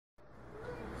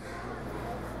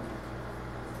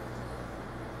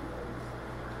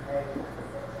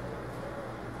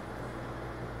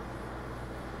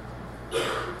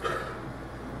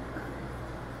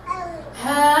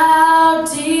How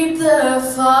deep the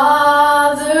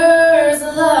Father's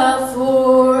love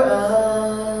for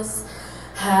us,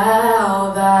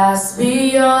 how vast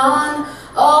beyond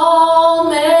all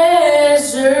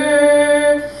measure,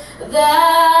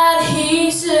 that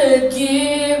He should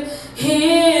give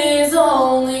His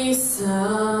only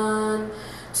Son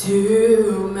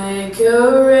to make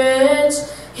a rich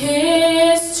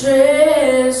His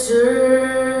treasure.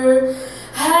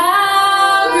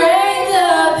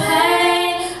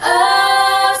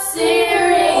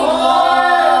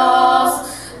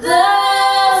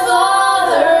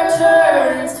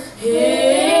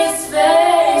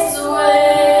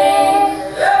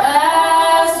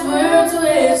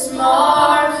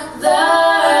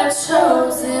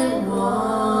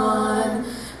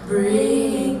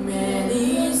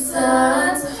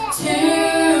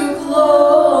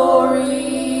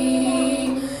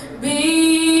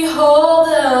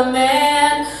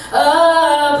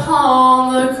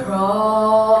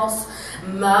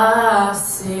 My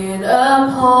sin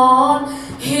upon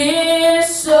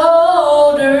His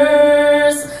shoulders,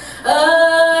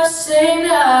 ashamed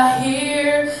I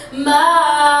hear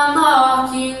my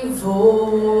mocking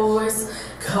voice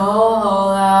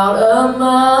call out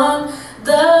among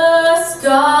the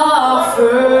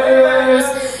scoffers.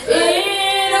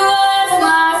 It was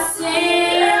my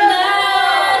sin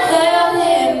that held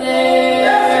Him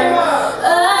there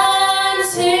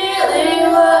until it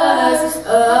was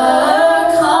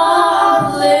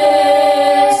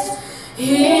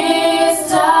His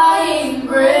dying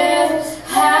breath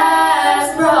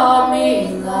has brought me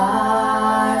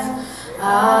life.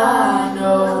 I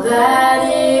know that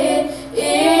it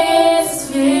is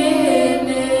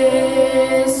finished.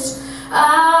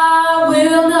 I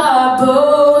will not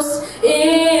boast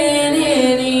in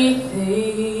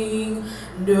anything,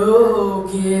 no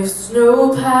gifts, no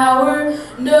power,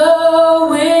 no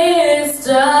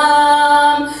wisdom,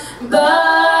 but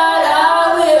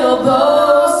I will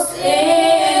boast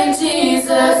in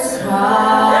Jesus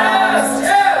Christ,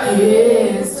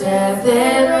 His death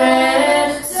and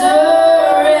resurrection.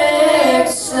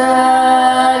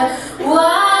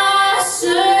 Why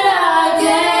should I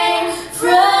gain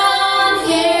from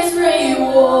His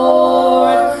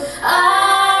reward?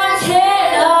 I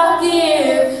cannot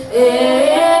give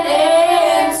an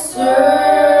answer,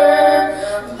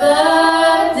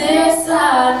 but this I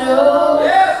know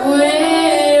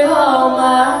with all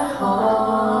my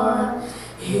heart.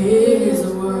 His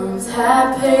wounds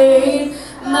have paid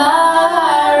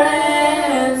my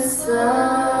ransom.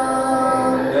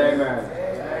 Amen.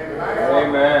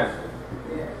 Amen.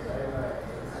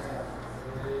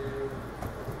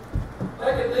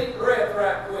 Take a deep breath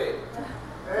right quick.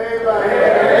 Amen.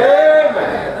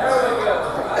 There we go.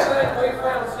 I think we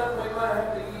found something we might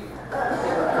have to use.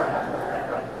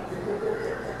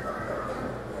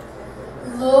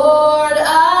 Lord, I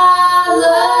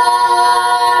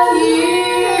love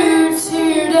You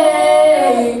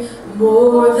today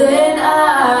more than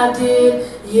I did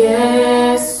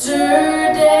yesterday,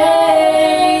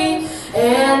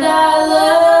 and I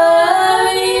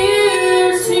love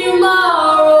You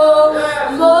tomorrow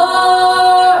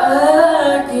more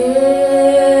again.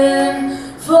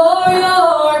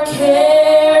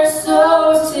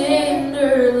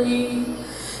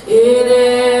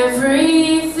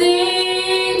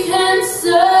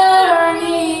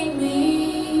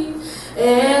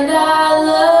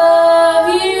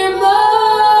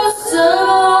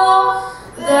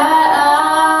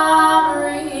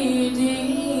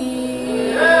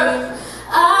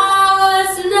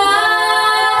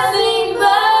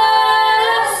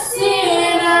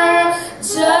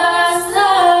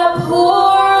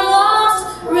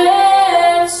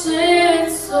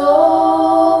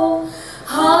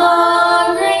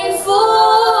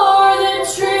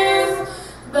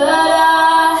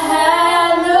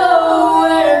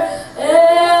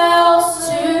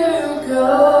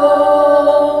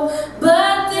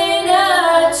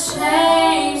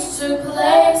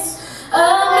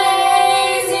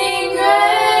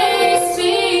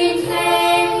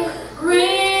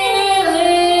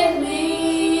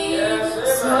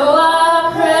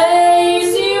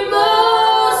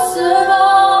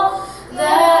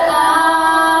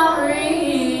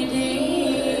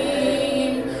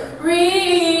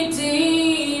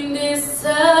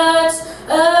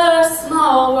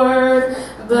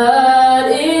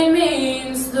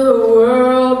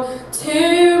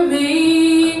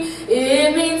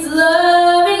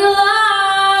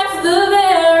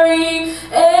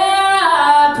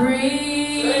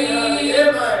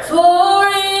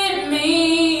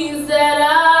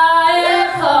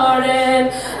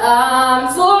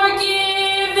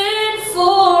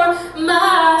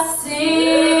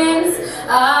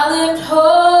 lift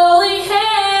holy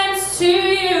hands to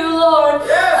you, Lord.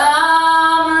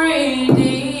 I'm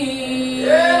redeemed.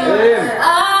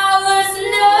 I was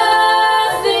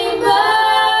nothing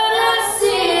but a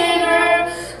sinner,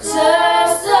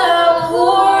 just a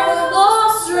poor,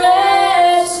 lost,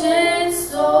 wretched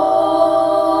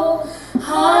soul,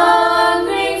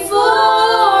 hungry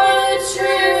for the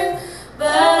truth, but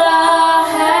I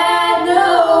had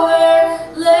nowhere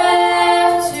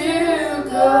left to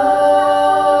go.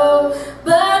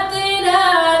 But then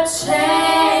a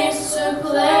change took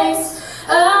place.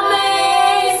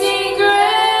 Amazing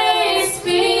grace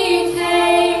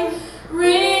became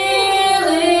real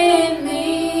in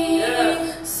me.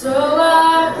 So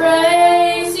I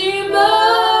praise you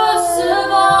most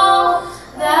of all,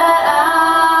 that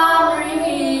I'm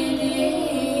redeemed.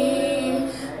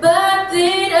 But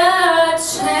then a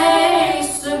change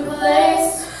took place.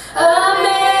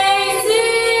 Amazing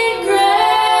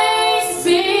grace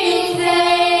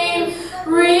became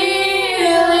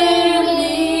real in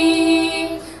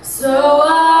me. So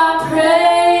I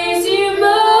praise you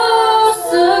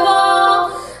most of all,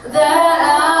 that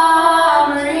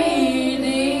I'm redeemed.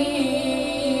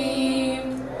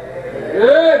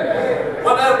 Good.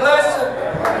 Wasn't that a blessing?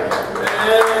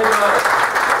 Amen.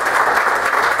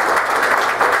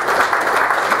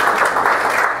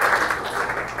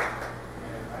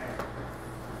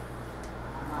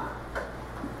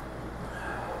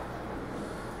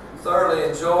 Thoroughly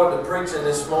enjoyed the preaching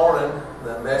this morning.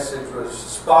 The message was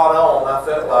spot on, I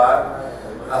felt like.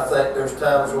 I think there's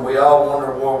times where we all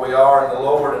wonder where we are in the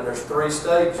Lord, and there's 3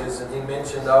 stages, and he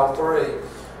mentioned all 3.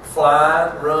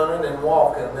 Flying, running, and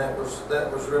walking. That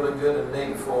was really good and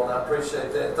needful, and I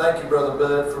appreciate that. Thank you, Brother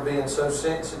Bud, for being so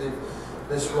sensitive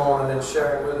this morning and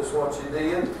sharing with us what you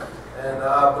did. And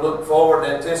I look forward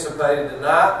and anticipated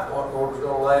tonight what the Lord was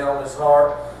going to lay on his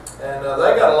heart. And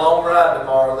they got a long ride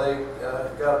tomorrow. They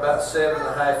got about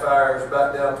 7.5 hours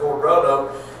back down toward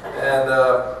Roanoke. And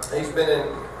he's been in,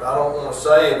 I don't want to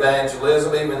say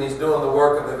evangelism, even he's doing the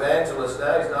work of evangelist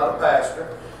now. He's not a pastor.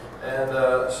 And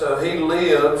so he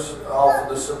lives off of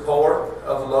the support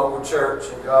of the local church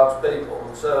and God's people.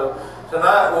 And so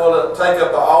tonight we'll take up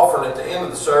an offering at the end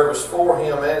of the service for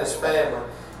him and his family.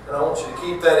 And I want you to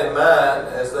keep that in mind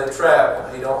as they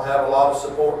travel. He don't have a lot of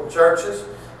support in churches.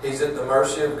 He's at the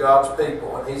mercy of God's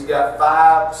people. And he's got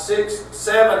 5, 6,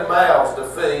 7 mouths to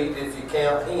feed if you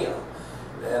count him.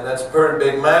 And that's a pretty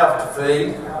big mouth to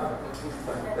feed.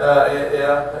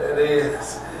 Yeah, it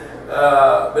is.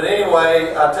 But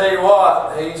anyway, I tell you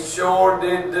what, he sure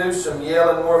did do some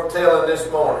yelling worth telling this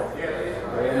morning.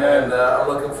 Amen. And I'm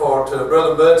looking forward to it.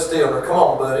 Brother Bud Stiltner, come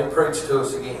on, buddy, preach to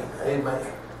us again. Amen.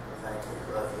 Thank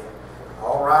you. Love you.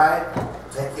 All right.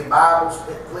 Take your Bibles,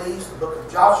 please. The book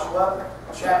of Joshua,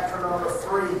 chapter number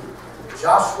 3.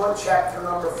 Joshua, chapter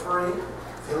number 3.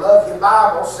 If you love your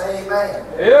Bible, say amen.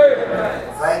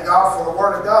 Amen. Thank God for the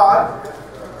Word of God.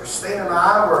 Christine and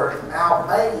I were in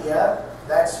Albania.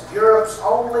 That's Europe's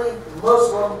only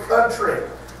Muslim country,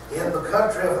 in the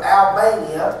country of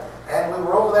Albania. And we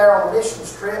were over there on a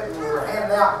missions trip, and we were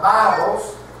handing out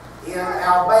Bibles in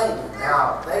Albania.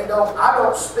 Now, I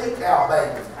don't speak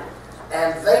Albanian,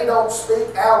 and they don't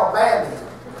speak Alabamian.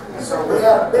 So we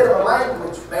had a bit of a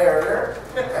language barrier.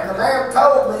 And the man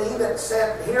told me that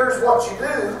said, here's what you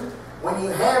do. When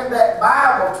you hand that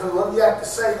Bible to them, you have to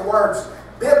say the words,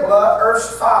 Biblia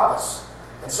erst falis.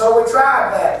 And so we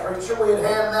tried that, preacher. We'd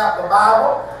hand out the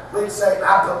Bible. We'd say,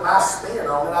 I put my spin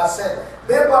on it. I said,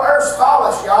 Biblia erst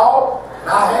falis, y'all. And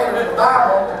I handed the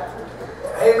Bible.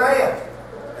 Amen.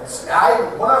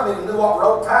 And one of them knew what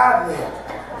road tide meant.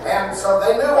 And so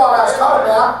they knew what I was talking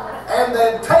about. And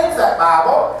they'd take that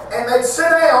Bible, and they'd sit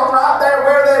down right there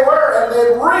where they were, and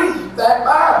they'd read that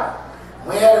Bible.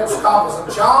 We had copies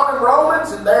of John and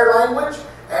Romans in their language,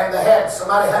 and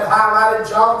somebody had highlighted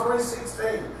John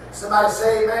 3:16. Somebody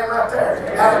say amen right there.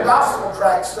 Had a gospel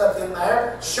tract stuck in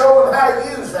there, showing how to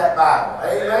use that Bible.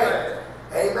 Amen.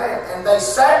 Amen. And they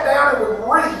sat down and would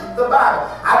read the Bible.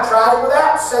 I tried it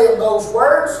without saying those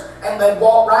words, and they'd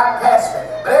walk right past me.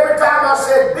 But every time I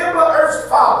said, Biblia erst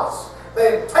falis,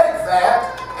 they'd take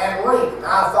that and read it. And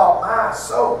I thought, my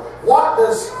soul, what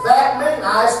does that mean?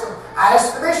 I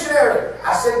asked the missionary.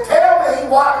 I said, tell me,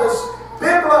 what does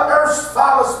Biblia erst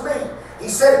falis mean? He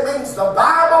said it means the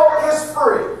Bible is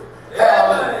free.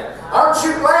 Hallelujah. Aren't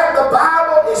you glad the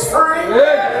Bible is free?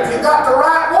 If you got the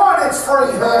right one, it's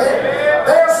free, honey.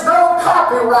 There's no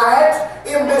copyright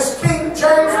in this King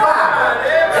James Bible.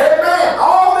 Amen.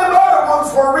 All the other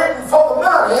ones were written for the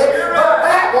money, but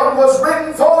that one was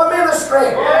written for the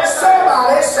ministry.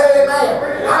 Somebody say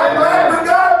amen. I'm glad we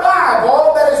got a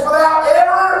Bible that is without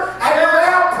error and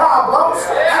without problems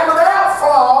and without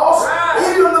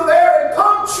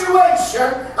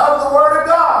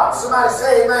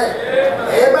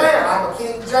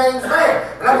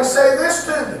me say this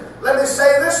to you. Let me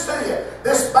say this to you.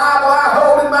 This Bible I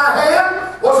hold in my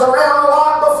hand was around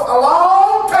a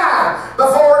long time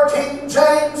before King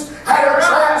James had it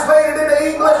translated into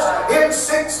English in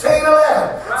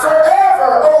 1611.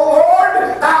 Forever, O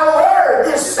Lord, thy word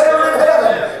is settled in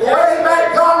heaven. Way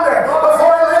back yonder,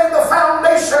 before he laid the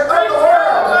foundation of the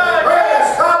world.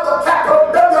 Praise God, the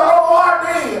capital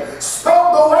W-O-R-D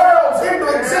spoke the worlds into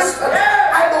existence.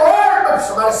 And the word,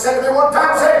 somebody said to me one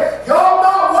time, said, y'all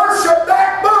not worship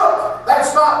that book.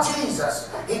 That's not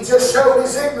Jesus. He just showed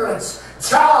his ignorance.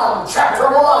 John chapter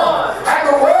 1. And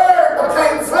the Word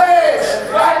became flesh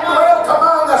and dwelt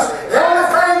among us. The only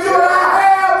thing you and I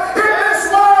have in this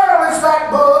world is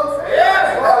that book.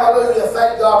 Hallelujah.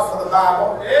 Thank God for the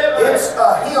Bible. It's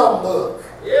a hymn book.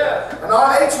 And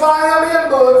not H-Y-M-N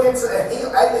book. It's a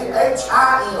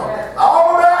H-I-M.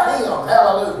 All about him.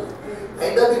 Hallelujah.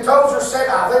 A.W. Tozer said,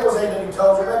 I think it was A.W.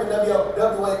 Tozer, maybe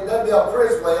W.L.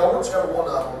 Criswell, whichever one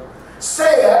of them,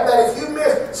 said that if you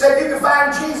said you can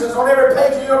find Jesus on every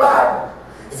page of your Bible.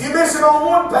 If you miss it on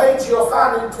one page, you'll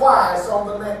find him twice on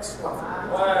the next one.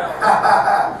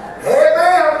 Wow.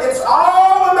 Amen. It's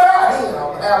all about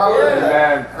him. Hallelujah.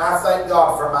 Amen. And I thank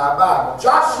God for my Bible.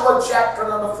 Joshua chapter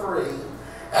number 3.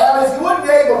 And if you wouldn't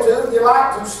be able to, if you'd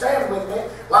like to, stand with me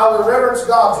while we reverence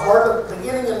God's Word,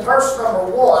 beginning in verse number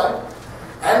 1.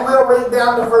 And we'll read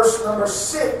down to verse number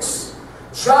 6.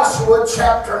 Joshua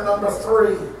chapter number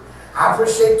 3. I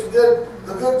appreciate the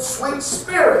good, sweet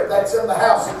spirit that's in the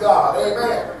house of God.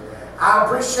 Amen. I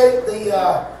appreciate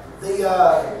the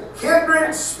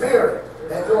kindred spirit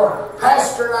that your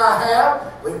pastor and I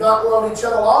have. We've not known each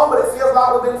other long, but it feels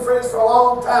like we've been friends for a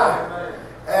long time.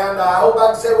 And I hope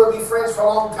I can say we'll be friends for a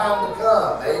long time to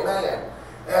come. Amen.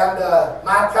 And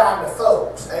my kind of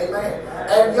folks. Amen.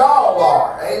 And y'all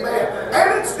are. Amen.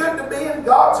 And it's good to be in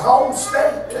God's home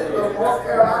state, too, of North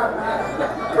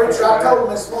Carolina. Preacher, I told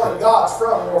him this morning, God's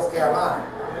from North Carolina.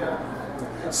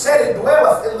 Said he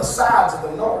dwelleth in the sides of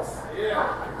the north.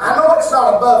 I know it's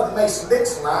not above the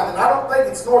Mason-Dixon line, and I don't think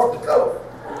it's North Dakota.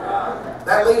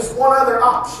 That leaves one other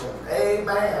option.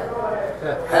 Amen.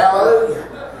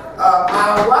 Hallelujah.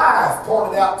 My wife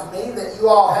pointed out to me that you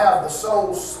all have the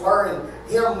soul-slurring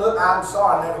hymn. Look, I'm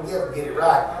sorry, I never get it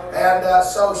right. And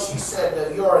so she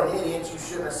said, you're an idiot. You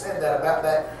shouldn't have said that about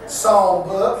that song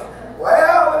book.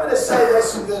 Well, let me just say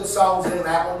there's some good songs in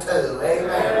that one too.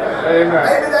 Amen. Amen.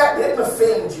 Maybe that didn't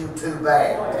offend you too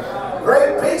bad.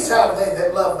 Great peace have they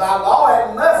that love thy law,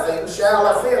 and nothing shall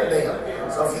offend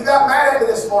them. So if you got mad at me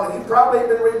this morning, you probably have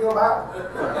been reading your Bible.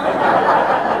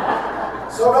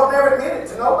 So don't ever admit it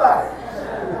to nobody.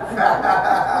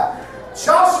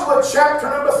 Joshua chapter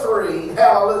number 3.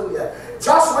 Hallelujah.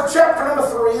 Joshua chapter number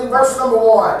 3 and verse number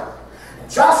 1.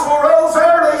 Joshua rose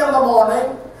early in the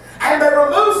morning, and they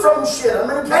removed from Shittim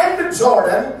and came to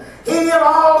Jordan, he and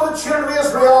all the children of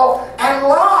Israel, and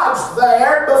lodged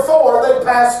there before they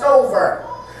passed over.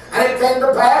 And it came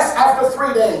to pass after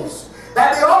 3 days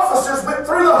that the officers went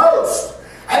through the host,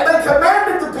 and they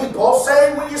commanded the people,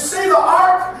 saying, when you see the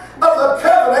ark of the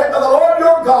covenant of the Lord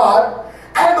your God,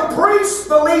 and the priests,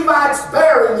 the Levites,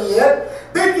 bearing it,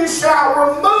 then you shall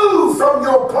remove from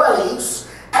your place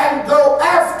and go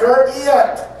after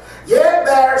it. Yet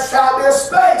there shall be a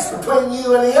space between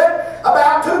you and it,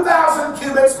 about 2,000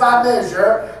 cubits by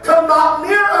measure. Come not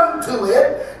near unto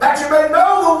it, that you may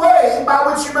know the way by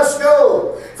which you must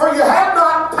go. For you have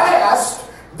not passed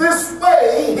this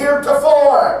way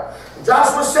heretofore.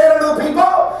 Joshua said unto the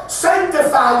people,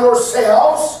 sanctify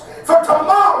yourselves, for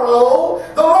tomorrow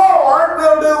the Lord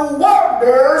will do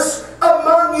wonders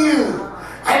among you.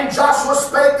 And Joshua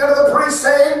spake unto the priests,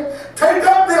 saying, take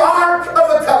up the ark of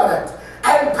the covenant,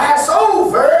 and pass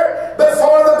over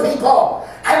before the people.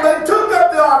 And they took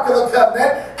up the ark of the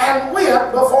covenant, and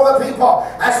went before the people.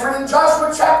 That's written in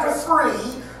Joshua chapter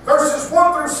 3, verses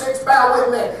 1 through 6. Bow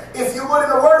with me, if you would,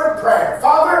 in a word of prayer.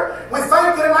 Father, we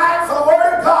thank you tonight for the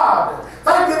Word of God.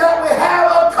 Thank you that we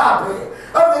have a copy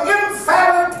of the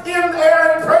infallible,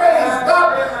 inerrant, praise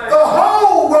God, the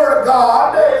whole Word of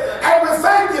God. And we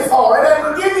thank you for it,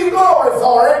 and we give you glory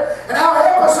for it. And now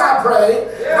help us, I pray.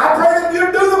 I pray that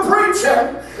you do the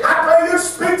preaching. I pray you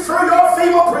speak through your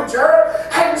feeble preacher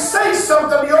and say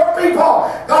something to your people.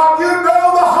 God, you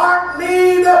know the heart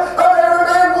need of every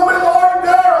man, woman, boy, and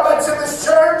girl that's in this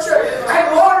church.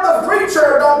 And Lord, the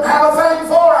preacher don't have a thing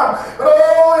for them. But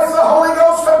oh, if the Holy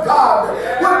Ghost of God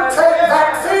would take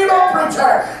that feeble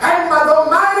preacher and the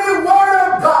mighty Word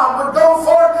of God would go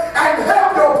forth and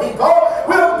help your people,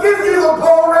 we'll give you the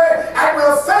glory and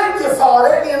we'll thank you for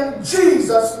it in Jesus'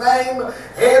 Jesus' name.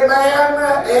 Amen.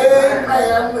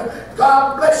 Amen.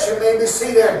 God bless you. May be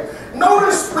seated.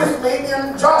 Notice with me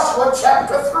in Joshua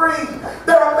chapter 3,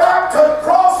 they're about to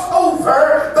cross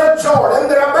over the Jordan.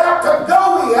 They're about to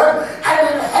go in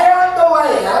and inherit the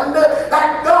land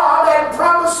that God had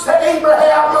promised to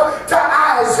Abraham, to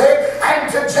Isaac,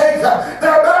 and to Jacob.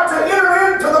 They're about to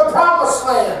enter into the promised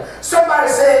land. Somebody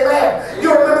say amen.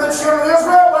 You remember the children of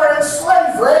Israel were in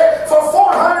slavery for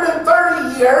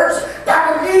 430 years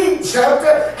down in Egypt,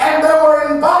 and they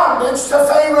were in bondage to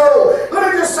Pharaoh.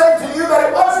 Let me just say to you that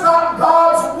it was not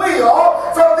God's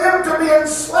will for them to be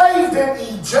enslaved in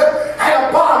Egypt and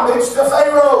a bondage to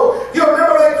Pharaoh. You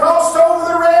remember they crossed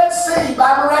over the Red Sea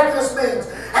by miraculous means,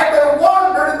 and they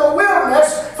wandered in the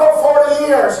wilderness for 40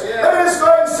 years. Let me just go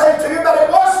ahead and say to you that it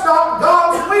was not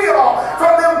God's will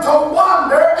for them to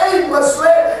wander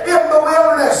aimlessly in the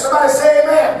wilderness. Somebody say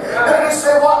amen. Let me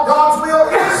say what God's will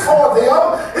is for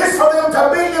them. It's for them to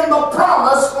be in the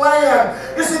promised land.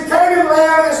 You see, Canaan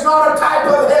land is not a type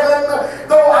of heaven,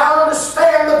 though I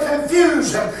understand the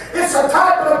confusion. It's a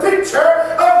type and a picture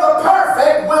of the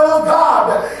perfect will of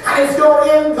God. And if you're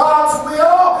in God's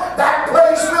will, that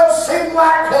place will seem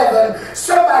like heaven.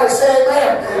 Somebody say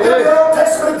amen. In the Old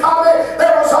Testament covenant,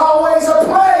 there was always a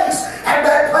place, and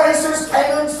that place is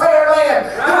Canaan's fair land.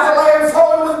 It was a land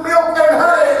flowing with milk and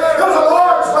honey. It was a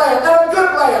large land and a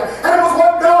good land, and it was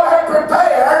what God had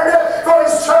prepared for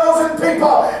His chosen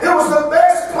people. It was the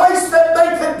best place that they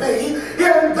could be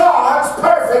in God's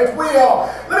perfect will.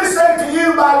 Let me say to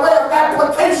you by way of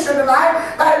application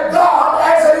tonight that God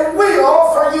has a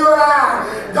will for you and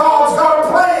I. God's got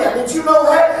a plan. Did you know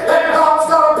that? That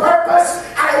God's got a purpose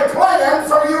and a plan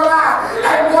for you and I.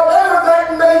 And whatever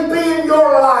that may be in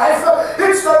your life,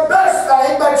 it's the best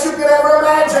thing that you could ever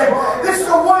imagine. It's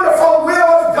the wonderful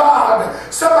will of God.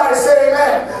 Somebody say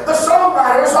amen. The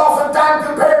songwriters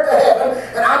oftentimes compare it to heaven,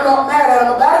 and I'm not mad at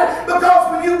them about it, because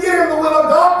when you get in the will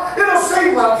of God, it'll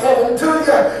seem like heaven to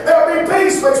you. There'll be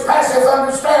peace which passeth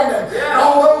understanding. And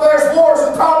although there's wars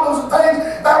and problems and things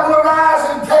that will arise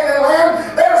in Canaan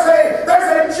land, there's a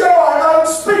joy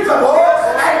unspeakable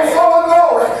and full of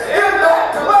glory in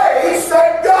that place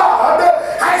that God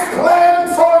has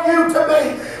planned for you to be.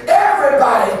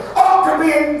 Everybody ought to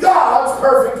be in God's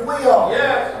perfect will.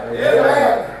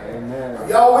 Amen. Are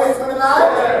y'all with me tonight?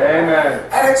 Amen.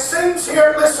 And it seems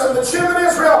here, listen, the children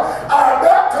of Israel are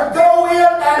about to go in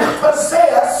and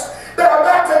possess. They're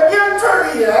about to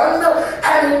enter in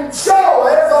and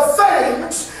enjoy the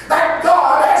things that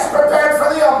God has prepared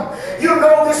for them. You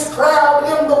know this crowd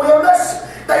in the wilderness.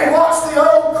 They watched the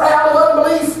old crowd of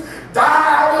unbelief die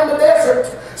out in the desert.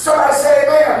 Somebody say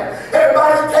amen.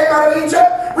 Everybody that came out of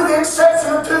Egypt, with the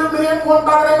exception of 2 men, one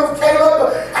by the name of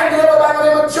Caleb and the other by the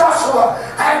name of Joshua,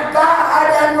 have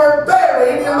died and were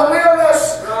buried in the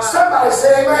wilderness. Somebody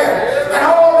say amen. And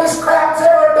all this crowd's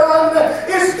ever done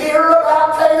is hear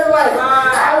about Canaan land.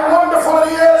 How wonderful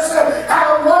it is,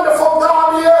 how wonderful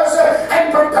God is,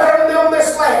 and preparing them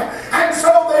this land. And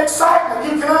so the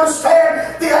excitement, you can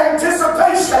understand the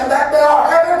anticipation that they are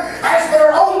having as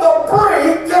they're on the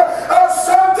brink of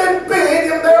something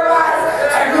big in their life.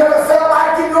 Have you ever felt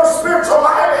like in your spiritual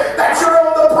life that you're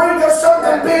on the brink of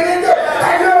something big?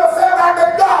 Have you ever felt like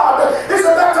that God is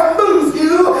about to move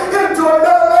you into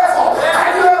another level?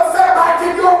 Have you ever felt like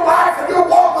in your life and your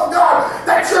walk with God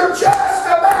that you're just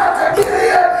about to get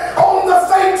in on the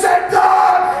things that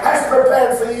God has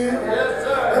prepared for you?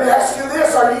 Let me ask you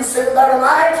this. Are you sitting there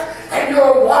tonight and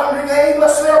you're wandering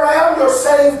aimlessly around? You're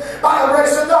saved by the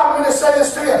grace of God. Let me just say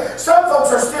this to you. Some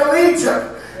folks are still in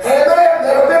Egypt. Amen.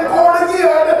 They have been born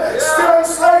again, still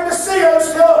enslaved to sin,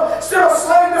 still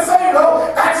enslaved to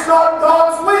Pharaoh. That's not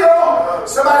God's will.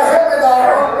 Somebody help me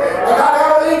there. They got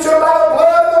out of Egypt by the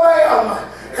blood of the Lamb.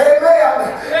 Amen.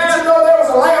 Did you know there was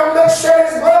a lamb that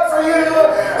shed his blood for you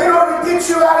in order to get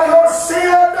you out of your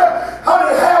sin?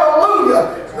 Honey,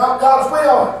 hallelujah. It's not God's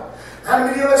will. How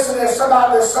many of you listen to this?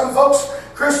 There's some folks,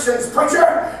 Christians, preacher,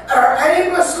 that are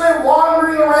aimlessly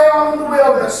wandering around in the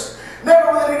wilderness,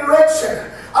 never with any direction.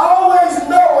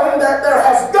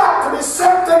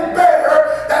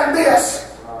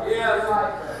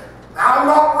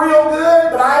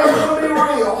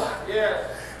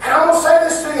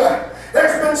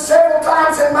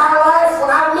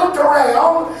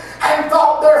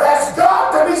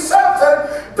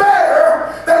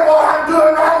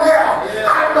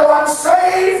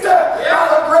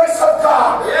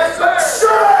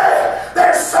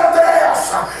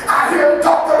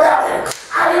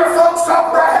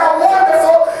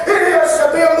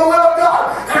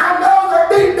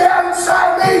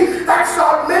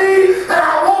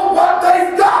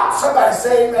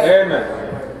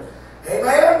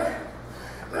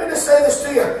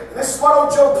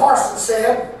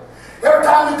 said. Every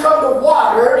time you come to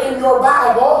water in your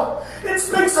Bible, it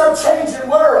speaks of changing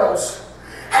worlds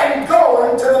and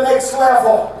going to the next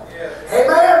level.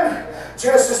 Amen.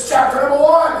 Genesis chapter number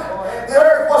 1. The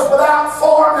earth was without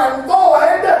form and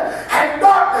void, and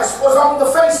darkness was on the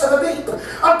face of the deep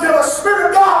until the Spirit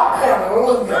of God,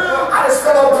 hallelujah. I just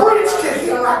felt a preach kick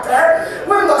in right there.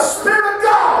 When the Spirit of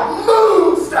God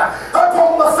moved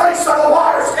upon the face of the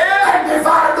waters and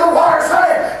divided the waters.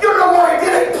 Hey, you know what he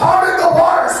did? He parted the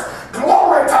waters.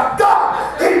 Glory to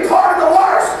God. He parted the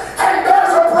waters, and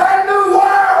there's a brand new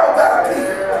world that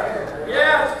appeared.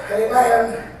 Yes.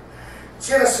 Amen.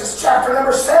 Genesis chapter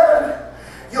number 7.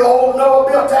 You old Noah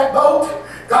built that boat.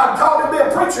 God called him to be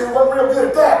a preacher. He wasn't real good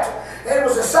at that. And it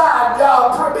was a side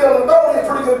job building a boat. He was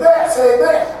pretty good at that. Say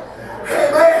amen.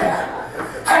 Amen.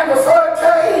 And the flood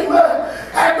came,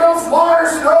 and those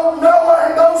waters and old Noah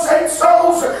and those 8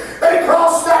 souls, they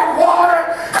crossed that water,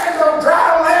 and the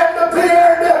dry land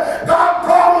appeared. God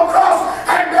brought them across,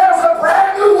 and there's a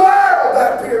brand new world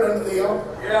that appeared unto them.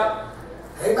 Yeah.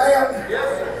 Amen.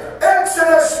 Yes.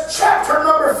 Exodus chapter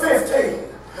number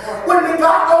 15. When they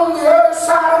got on the other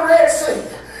side of the Red Sea,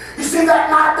 you see that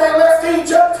night they left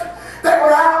Egypt, they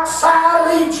were outside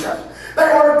of Egypt. They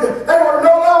were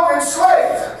no longer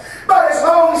enslaved. But as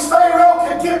long as Pharaoh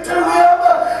could get to them,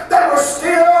 they were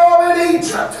still in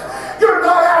Egypt. You're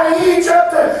not out of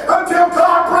Egypt until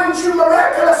God brings you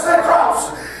miraculously across.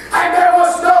 And there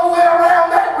was no way around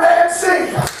that Red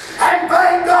Sea. And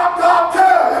thank God, God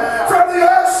come from the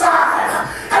other side.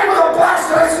 And with a blast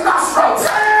of his nostrils,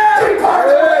 he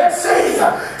parted the Red Sea.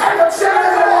 And the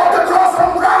children walked across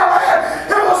from dry land.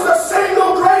 It was the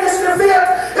single greatest event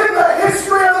in the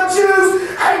history of the Jews.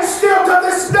 And still to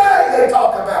this day they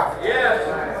talk about it. Yes.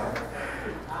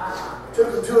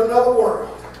 Took them to another world.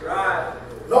 Right.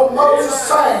 No Moses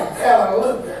sang,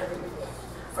 hallelujah.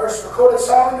 First recorded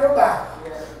song in your Bible.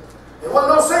 There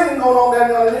wasn't no singing going on down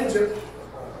there in Egypt.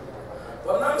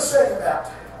 Wasn't nothing to sing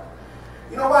about.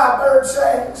 You know why a bird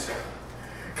sings?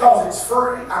 Because it's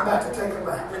free. I'm about to take it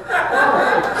back.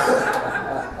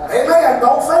 Amen.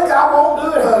 Don't think I won't do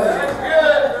it, honey.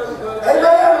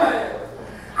 Amen.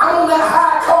 I'm on that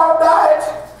high carb diet.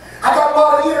 I got a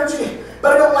lot of energy,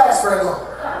 but it don't last very long.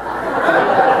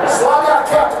 So I got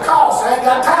to count the cost. I ain't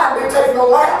got time to be taking no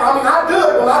lap. I mean, I do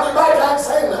it. When I get back, I ain't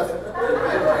saying nothing.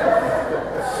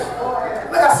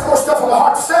 I got some more stuff on my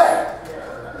heart to say.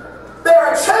 There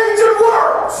are changing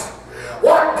worlds.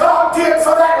 What God did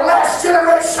for that last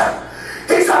generation,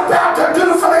 He's about to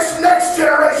do for this next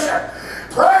generation.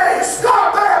 Praise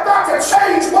God, they're about to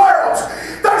change worlds.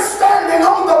 They're standing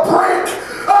on the brink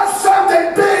of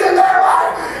something big in their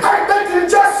life. And they can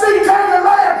just see Canaan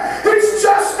land. It's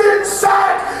just in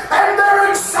sight. And they're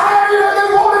excited and they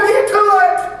want to get to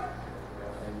it.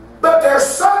 But there's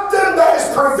something that is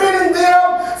preventing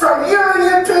them from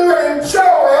entering into and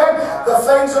enjoying the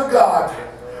things of God.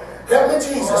 Help me,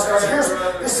 Jesus.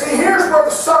 Because here's where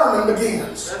the sermon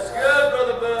begins. That's good,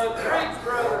 Brother Bud. Preach,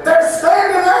 brother. They're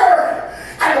standing there,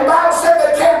 and the Bible said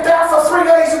they camped out for 3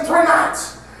 days and 3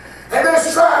 nights. And they're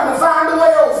just trying to find a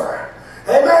way over.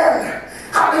 Amen.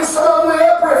 I mean, some of them went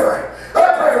upriver,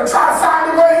 trying to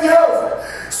find a way to get over.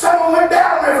 Some of them went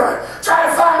downriver,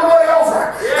 trying to find a way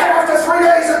over. And after 3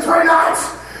 days and 3 nights,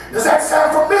 does that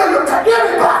sound familiar to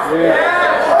anybody?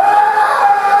 Yeah.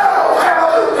 Oh,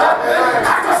 hallelujah.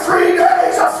 After 3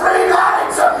 days or 3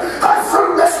 nights of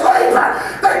fruitless labor,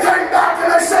 they came back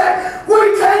and they said,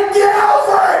 we can't get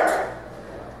over it.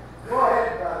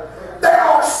 There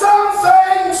are some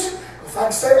things, if I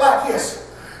can say it like this,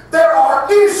 there are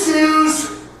issues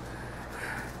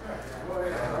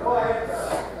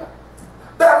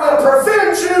that will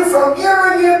prevent you from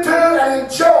entering into and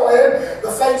enjoying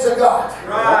the things of God.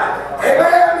 Right.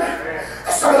 Amen.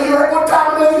 Some of you at one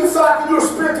time or another, you feel like you're a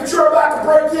spirit that you're about to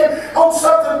break in on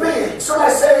something big.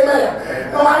 Somebody say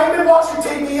amen. No, I ain't been watching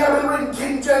TV. I've been reading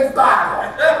King James Bible.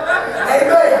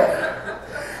 Amen.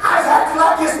 I was acting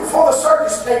like this before the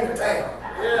circus came to town.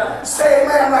 Yeah. Say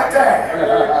amen right there.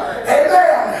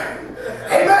 Amen.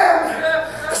 Amen.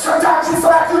 Sometimes you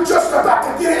feel like you're just about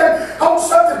to get in on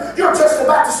something. You're just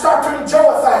about to start to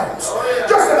enjoy things.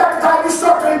 Just about the time you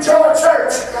start to enjoy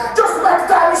church. Just about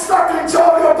the time you start to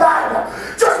enjoy your Bible.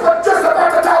 Just about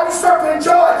the time you start to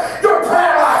enjoy your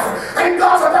prayer life. And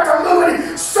God's about to move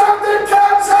it. Something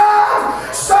comes up.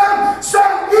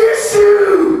 Some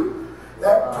issue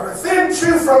that prevents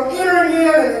you from entering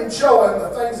in and enjoying the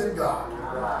things of God.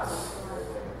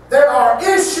 There are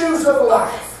issues of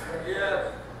life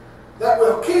that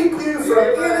will keep you from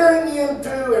entering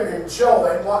into and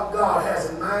enjoying what God has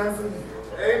in mind for you.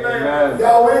 Amen.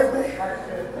 Y'all with me?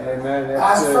 Amen.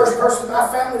 I was the first person in my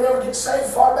family to ever get saved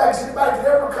as far back as anybody could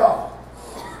ever recall.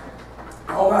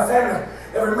 All my family,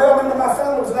 every male member of my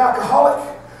family was an alcoholic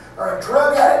or a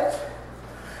drug addict.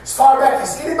 As far back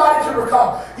as anybody can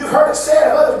recall. You've heard it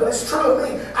said of others, but it's true of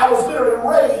me. I was literally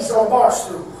raised on a bar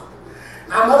stool.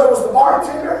 My mother was the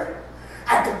bartender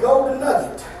at the Golden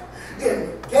Nugget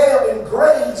in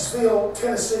Graysville,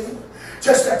 Tennessee,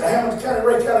 just at the Hamilton County,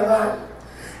 Ray County line.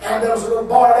 And there was a little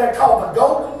bar there called the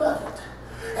Golden Nugget.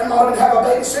 And Mom didn't have a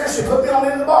babysitter. She put me on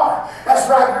into the bar. That's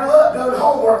where I grew up doing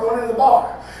homework on into the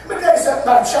bar. Let me tell you something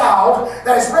about a child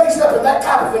that is raised up in that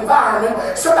type of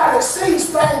environment, somebody that sees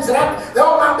things that they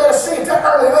ought not be able to see at that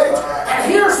early age,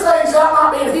 and hears things that ought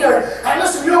not be hearing. And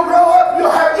listen, you'll grow up,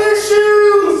 you'll have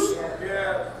issues.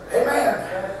 Amen.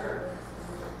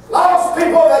 Lost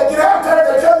people, they get out there,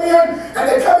 they come in, and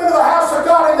they come into the house of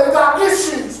God, and they've got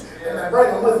issues, and they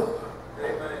bring them with them.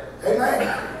 Amen.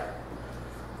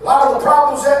 A lot of the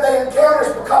problems that they encounter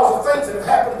is because of things that have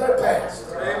happened in their past.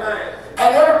 Amen.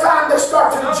 And every time they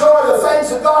start to enjoy the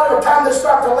things of God, every time they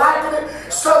start to liken it,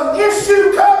 some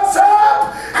issue comes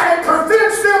up and it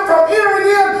prevents them from entering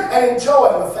in and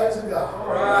enjoying the things of God.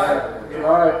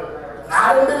 Right. I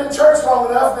haven't been in church long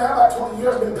enough now, about 20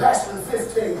 years, I've been pastoring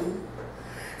 15.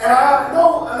 And I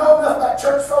know enough about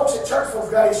church folks that church folks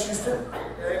got issues too.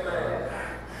 Amen.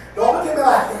 Don't look at me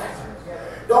like that.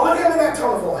 Don't look at me in that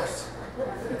tone of voice.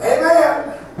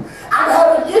 Amen. I'm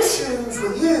having issues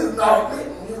with you not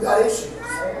admitting you got issues.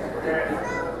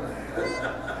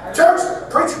 Church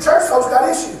folks got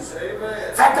issues.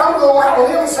 In fact, I'm going to go out on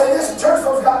him and say this, the church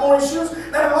folks got more issues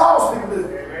than the lost people do.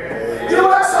 You know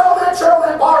what I saw on that church on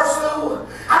that bar stool?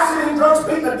 I see them drunks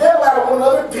beating the devil out of one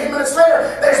another. 10 minutes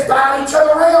later, they're buying each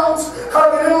other rounds,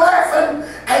 hugging and laughing.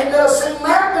 Ain't never seen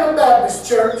that in a Baptist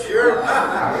church.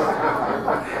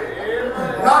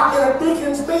 Not in a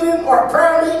deacon's meeting, or a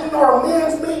prayer meeting, or a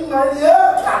men's meeting, or any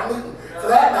other kind of meeting, for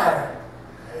that matter.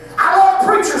 I love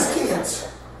preachers' kids.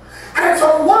 And it's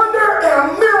a wonder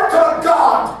and a miracle of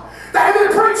God that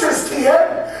any preacher's kid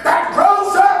that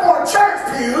grows up on a church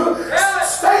pew,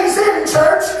 stays in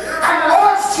church, and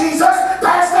loves Jesus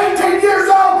past 18 years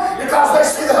old because they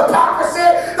see the hypocrisy,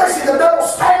 they see the double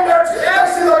standards, they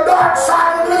see the dark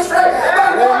side of the ministry.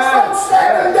 They watch them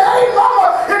standing day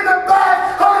long in the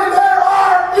back. Honey, there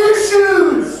are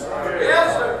issues.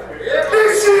 Yes, sir.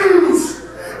 Issues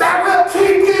that will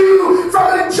keep you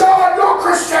from enjoying your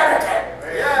Christianity.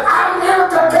 I'm here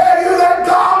to tell you that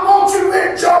God wants you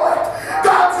to enjoy it.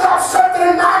 God's got something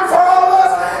in mind for all of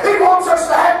us. He wants us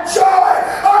to have joy,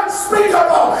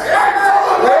 unspeakable, and full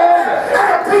of love, and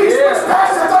a peace which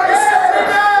passeth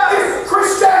understanding.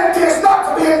 Christianity is not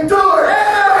to be endured,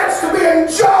 but it's to be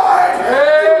enjoyed.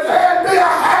 You can be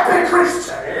a happy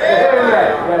Christian.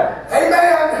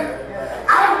 Amen.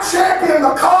 I'm championing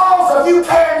the cause of you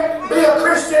can be a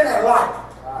Christian and like it.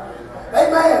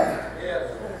 Amen.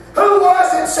 Who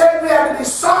was it said we had to be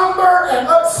somber and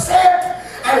upset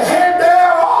and head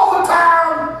down all the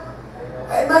time?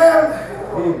 Amen.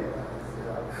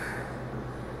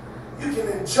 You can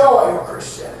enjoy your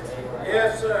Christianity.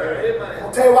 Yes, sir. Amen.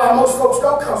 I'll tell you why most folks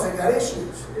don't, because they got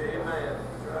issues. Amen.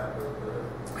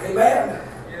 Amen.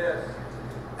 Yes.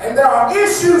 And there are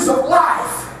issues of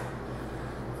life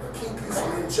that keep you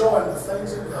from enjoying the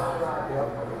things of God.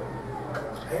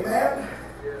 Amen.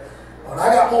 Well,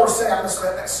 I got more to say. I'm just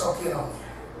letting that soak in on you.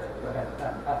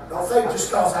 Don't think just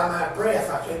because I'm out of breath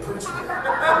I can't preach to you.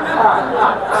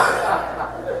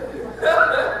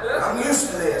 I'm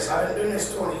used to this. I've been doing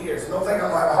this 20 years. Don't think I'm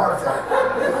going to have a heart attack.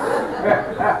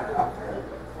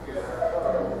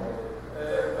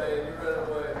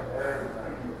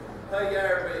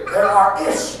 There are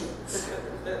issues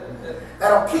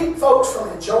that'll keep folks from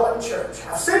enjoying church.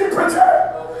 I've seen it, preacher.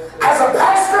 As a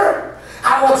pastor,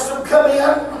 I watched them come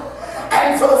in.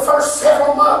 And for the first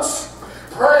several months,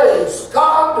 praise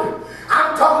God,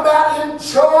 I'm talking about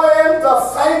enjoying the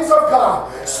things of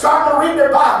God. Starting to read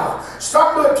their Bible.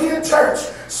 Starting to attend church.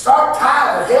 Start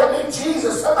tithing. Help me,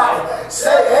 Jesus. Somebody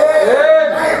say,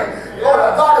 amen.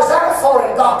 Lord God, is that a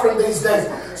foreign doctrine these days?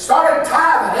 Started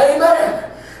tithing.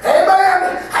 Amen.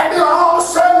 Amen. And then all of a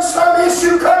sudden some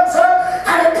issue comes up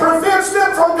and it prevents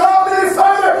them from going any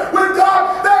further with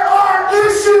God. There are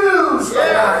issues.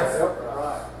 Yeah.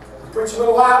 Preach a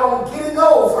little while on getting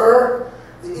over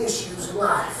the issues of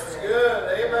life. That's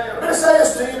good. Amen. Let me say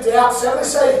this to you at the outset. Let me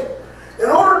say, in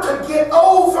order to get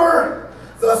over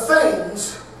the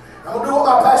things, I'm going to do what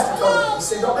my pastor told me. He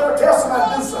said, don't ever tell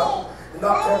somebody to do something and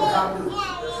not tell them how to do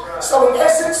it. So in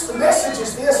essence, the message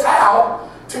is this: how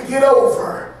to get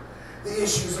over the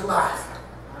issues of life.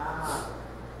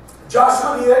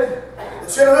 Joshua did.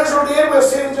 The children of Israel did. We'll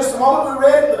see it in just a moment. We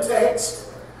read in the text.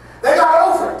 They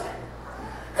got over it.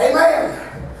 Amen.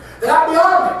 They got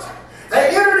beyond it.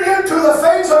 They entered into the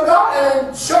things of God and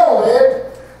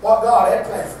enjoyed what God had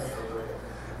planned for them.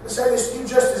 Let me say this to you,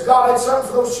 just as God had something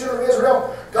for those children of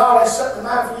Israel, God has something in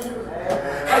mind for you.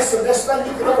 And it's the best thing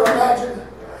you could ever imagine.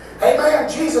 Amen.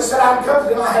 Jesus said, I'm come that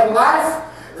they might have life,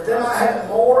 that they might have it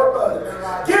more abundantly.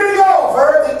 Getting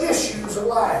over the issues of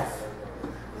life.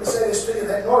 Let me say this to you,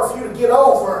 that in order for you to get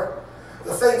over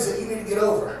the things that you need to get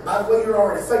over, by the way, you're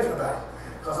already thinking about them,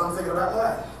 because I'm thinking about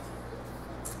mine.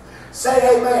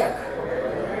 Say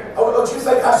amen. Oh, don't you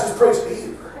think I just preached to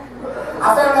you?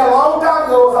 I found out a long time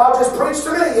ago, if I'll just preach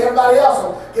to me, everybody else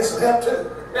will get some help too.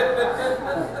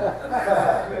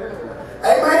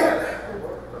 Amen.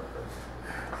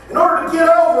 In order to get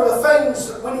over the things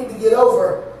that we need to get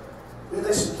over,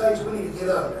 there's some things we need to get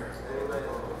under.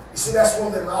 You see, that's one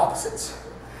of them opposites.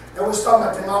 And we was talking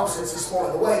about them opposites this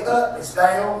morning. The way up is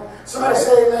down. Somebody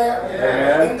say amen.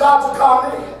 Amen. In God's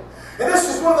economy. And this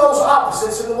is one of those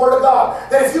opposites in the Word of God.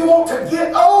 That if you want to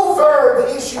get over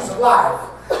the issues of life,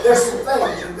 there's some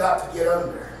things you've got to get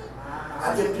under.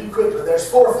 I'll give them to you quickly. There's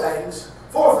 4 things.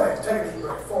 4 things. Take a deep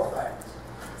breath. 4 things.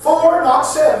 4, not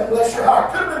 7. Bless your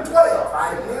heart. Could have been 12.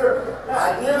 I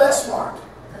ain't near that smart.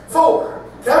 4.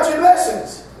 Count your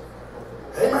blessings.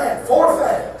 Amen. 4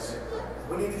 things.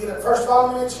 We need to get it. First of all,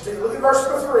 let me mention to you. Look at verse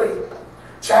number 3.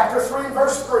 Chapter 3,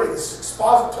 verse 3. This is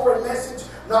expository message,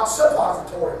 not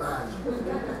suppository, mind you.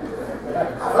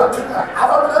 I've heard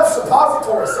enough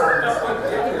suppository sermons.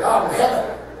 God in heaven.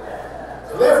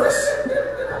 Deliver us.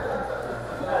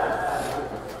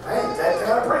 I ain't that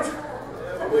kind of preacher.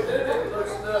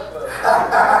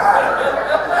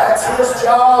 That's his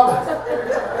job.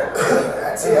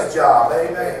 That's his job.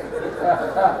 Amen.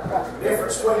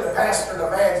 Difference between the pastor and the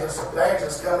evangelist. The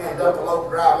evangelist come in, dump a load,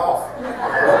 and drive off.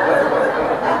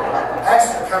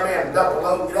 Pastor come in, dump a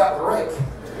load, and get out the rake.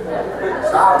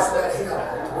 So I'll just let him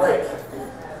rake.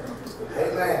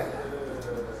 Amen.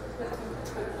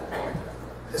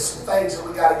 There's some things that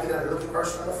we got to get under. Look at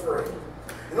verse number 3.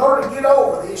 In order to get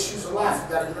over the issues of life,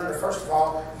 you've got to get under, first of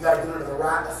all, you've got to get under the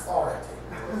right authority.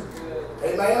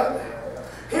 Amen?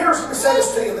 Let me say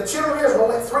this to you. The children of Israel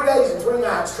went 3 days and 3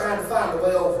 nights trying to find a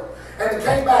way over. And they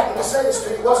came back, and to say this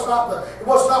to you, it was not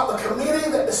the committee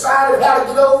that decided how to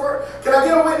get over. Can I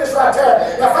get a witness right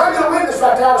there? Now, if I get a witness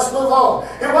right there, let's move on.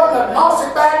 It wasn't a mossy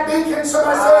back deacon,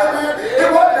 somebody say amen. It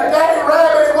wasn't a daddy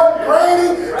rabbit, it wasn't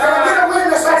Brady. Can I get a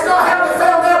witness? That's not how they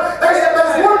found out.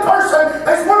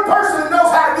 There's one person that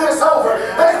knows how to get us over.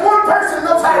 There's one person that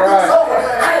knows how to get us over,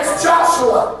 and it's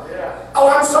Joshua. Oh,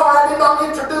 I'm sorry, I did not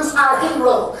introduce our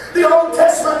hero. The Old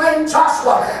Testament named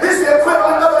Joshua is the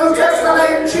equivalent of the New Testament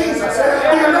named Jesus.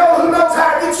 Do you know who knows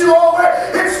how to get you over?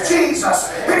 It's Jesus.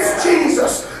 It's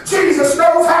Jesus. Jesus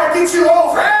knows how to get you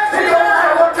over. It don't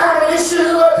matter what kind of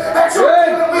issue that you're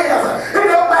dealing with.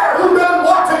 It don't matter who done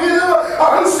what to you, or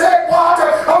who said what,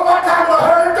 or what kind of a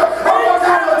hurt, or what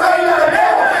kind of a thing that the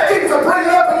devil keeps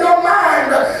bringing up in your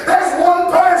mind. There's one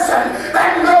person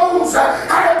that knows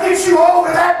how to get you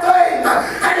over that thing.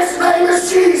 And his name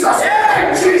is Jesus.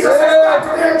 And Jesus has got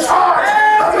to be in charge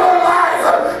of your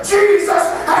life. Jesus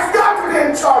has got to be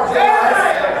in charge of your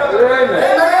life.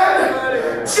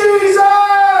 Amen. Jesus.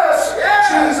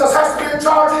 Jesus has to be in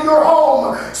charge of your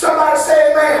home. Somebody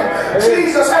say amen.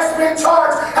 Jesus has to be in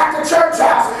charge at the church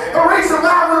house. The reason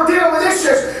why we're dealing with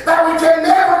issues that we can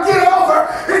never get over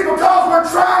is because we're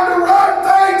trying to run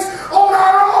things on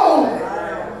our own.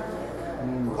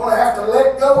 We're going to have to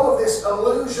let go of this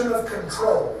illusion of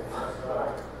control.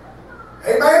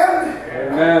 Amen?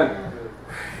 Amen.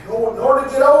 In order to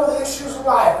get over the issues of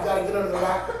life, we've got to get under the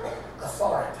right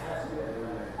authority.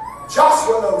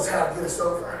 Joshua knows how to get us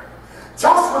over.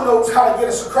 Joshua knows how to get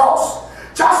us across.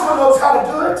 Joshua knows how to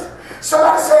do it.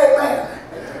 Somebody say amen.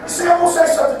 You see, I'm going to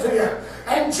say something to you.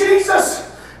 And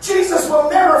Jesus will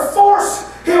never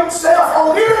force himself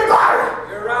on anybody.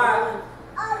 You're right.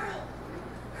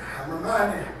 I'm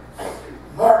reminded,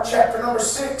 Mark chapter number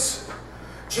 6,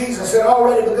 Jesus had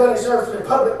already begun his earthly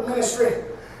public ministry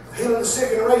of healing the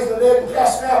sick and raising the dead and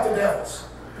casting out the devils.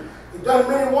 He'd done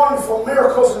many wonderful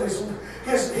miracles, and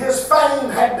his fame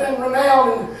had been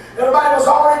renowned, and everybody was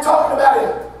already talking about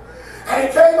him. And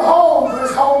he came home to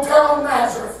his hometown of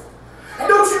Nazareth. And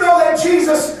don't you know that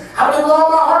Jesus, I believe with all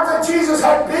my heart that Jesus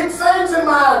had big things in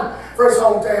mind for his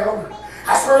hometown.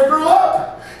 That's where he grew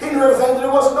up. He knew everything that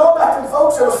there was to know about them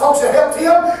folks. There was folks that helped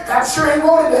him. I'm sure he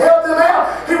wanted to help them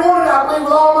out. He wanted, I believe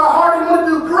with all my heart, he wanted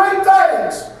to do great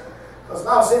things. Because the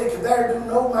Bible said he could there do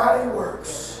no mighty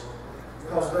works.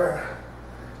 Because of their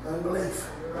unbelief.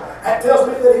 That tells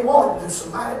me that he wanted to do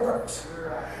some mighty works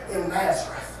in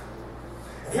Nazareth.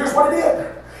 And here's what he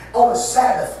did. on a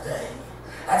Sabbath day.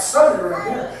 That's Sunday around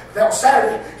here. That was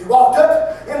Saturday. He walked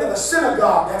up into the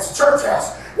synagogue. That's the church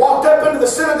house. Walked up into the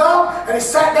synagogue and he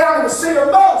sat down in the seat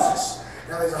of Moses.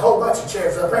 Now there's a whole bunch of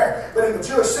chairs up there, but in the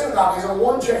Jewish synagogue he's on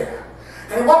one chair.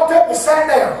 And he walked up and he sat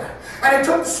down. And he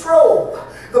took the scroll,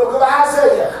 the book of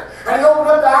Isaiah, and he opened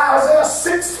up to Isaiah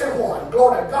 61.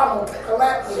 Glory to God, I'm going to take a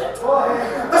lap yet.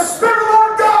 The Spirit of the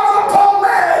Lord God is upon me.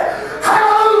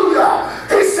 Hallelujah.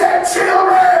 He said,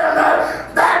 children,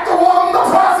 that the one the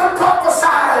prophet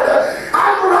prophesied.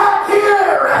 I'm right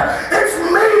here. It's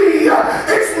me.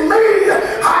 It's me.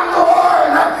 I'm the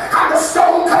one. I'm the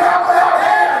stone cut out without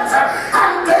hands.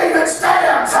 I'm David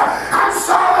stands. I'm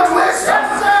Solomon's wisdom.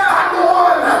 I'm the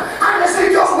one. I'm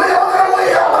Ezekiel's will and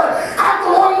will. I'm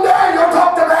the one Daniel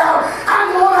talked about.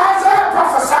 I'm the one Isaiah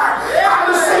prophesied.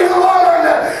 I'm the seed of the Lord.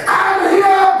 I'm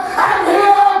him. I'm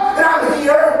him. And I'm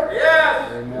here.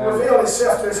 Yeah. Revealed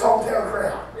himself to his hometown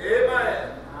crowd.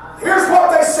 Amen. Here's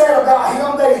what they said about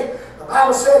him. The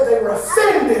Bible said they were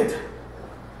offended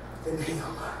in him.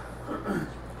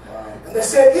 And they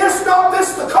said, is not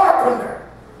this the carpenter?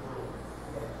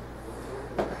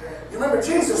 You remember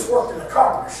Jesus worked in a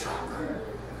carpenter shop.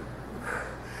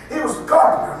 He was the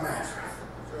carpenter of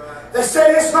Nazareth. They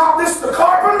said, is not this the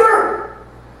carpenter?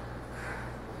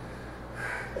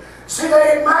 See, they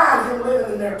didn't mind him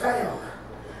living in their town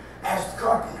as the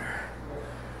carpenter.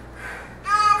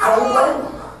 I don't blame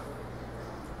them.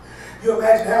 You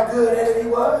imagine how good at it he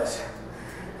was?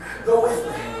 Go with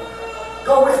me.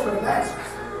 Go with me to Nazareth.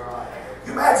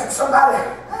 You imagine somebody,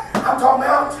 I'm talking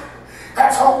about,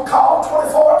 that's on call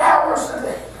 24 hours a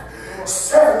day,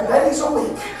 7 days a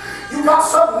week. You got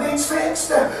something needs fixed,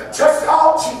 just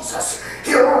call Jesus.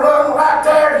 He'll run right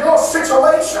there to your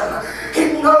situation.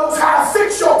 He knows how to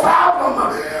fix your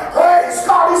problem. Praise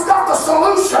God, he's got the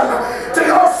solution to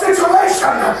your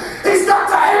situation. He's got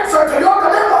the answer to your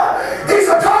dilemma. He's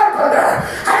a carpenter,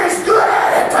 and he's good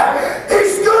at it.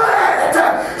 He's good at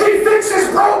it. He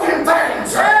fixes broken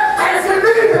things. And if you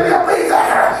need him, he'll be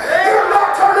there. He'll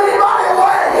not turn anybody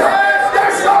away.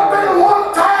 There's not been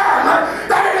one time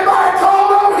that anybody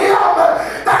called on him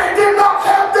that he did not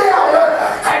help them.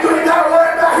 And you ain't got to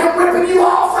worry about him ripping you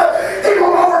off. He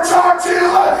won't overcharge you.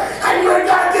 And you ain't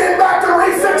got to get him back to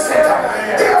refix it.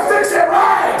 He'll fix it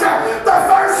right the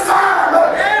first time.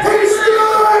 He's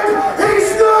good. He's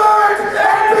good.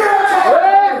 And be a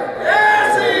carpenter.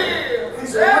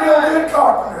 He's a real good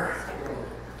carpenter.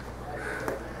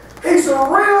 He's a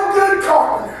real good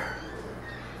carpenter.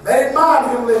 They didn't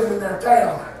mind him living in their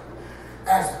town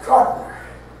as the carpenter.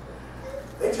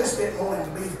 They just didn't want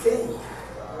him to be the king.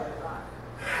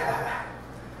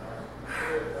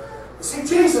 You see,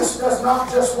 Jesus does not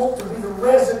just want to be the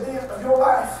resident of your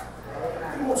life.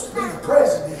 He wants to be the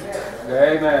president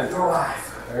of your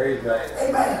life. There you go.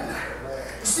 Amen.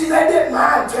 You see, they didn't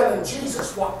mind telling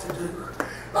Jesus what to do.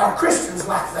 A lot of Christians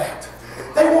like that.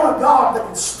 They want a God that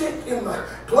can stick in the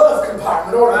glove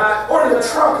compartment or in the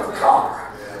trunk of the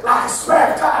car like a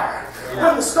spare tire.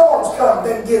 When the storms come,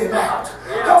 then get him out.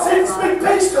 Because he can speak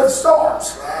peace to the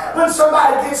storms. When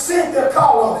somebody gets sick, they'll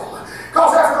call on him.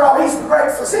 Because after all, he's the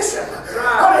great physician.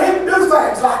 Honey, he can do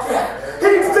things like that. He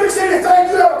can fix anything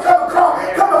you ever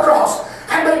come across.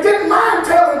 And they didn't mind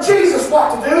telling Jesus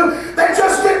what to do. They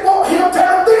just didn't want him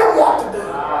telling them what to do.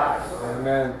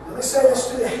 Amen. Let me say this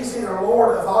to you. He's either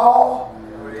Lord of all.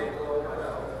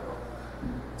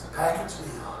 It's a package deal.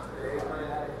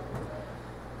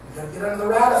 You got to get under the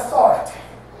right authority.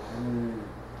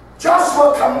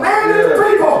 Joshua commanded the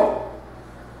people.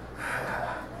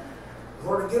 In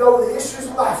order to get over the issues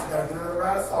of life, you got to get under the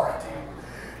right authority.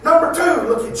 Number 2,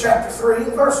 look at chapter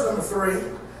 3, verse number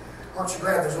 3. Aren't you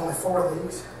glad there's only 4 of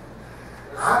these?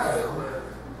 I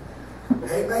am.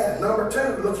 Amen. Number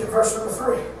 2, look at verse number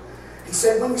 3. He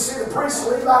said, when you see the priests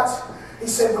and Levites, he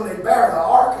said, when they bear the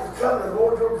ark of the covenant of the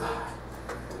Lord your God,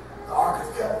 the ark of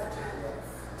the covenant,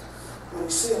 when you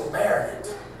see them bearing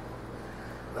it.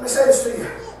 Let me say this to you.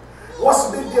 What's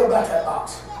the big deal about that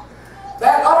box?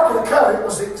 That ark of the covenant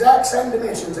was the exact same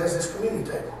dimensions as this communion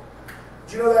table.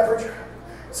 Did you know that, preacher?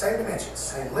 Same dimensions,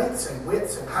 same length, same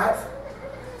width, same height.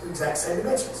 The exact same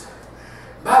dimensions.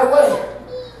 By the way,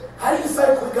 how do you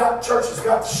think churches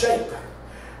got the shape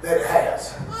that it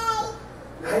has?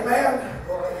 Amen.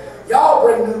 Y'all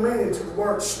bring new meaning to the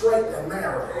word straight and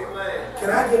narrow. Can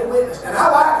I get a witness? And I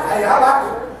like it. Hey, I like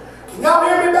it. Can y'all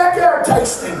hear me back there?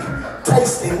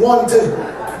 Tasting. 1, 2.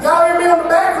 Can y'all hear me on the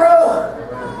back row?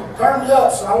 Turn me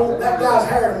up so I want that guy's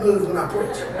hair to move when I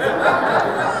preach. In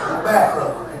the back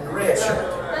row, in the red shirt.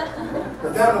 We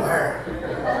got no hair.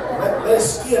 Let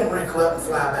his skin wrinkle up and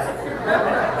fly back.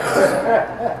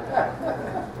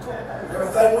 Ever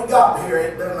everything we got here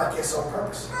ain't done like this on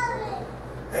purpose.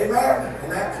 Amen.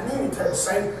 And that communion table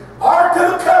saying, Ark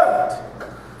of the Covenant.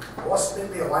 What's the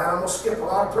big deal? I'm going to skip a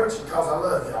lot of preaching because I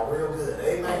love y'all real good.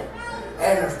 Amen.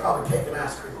 And there's probably cake and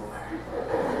ice cream on there.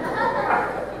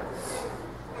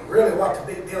 Really what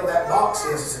the big deal of that box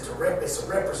is it's a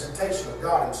representation of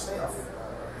God Himself.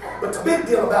 But the big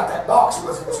deal about that box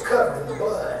was it was covered in the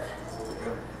blood.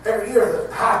 Every year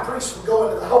the high priest would go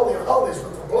into the Holy of Holies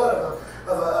with the blood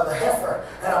of a heifer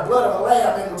and the blood of a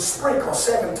lamb and would sprinkle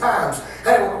 7 times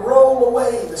and it would roll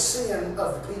away the sin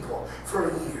of the people for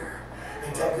a year.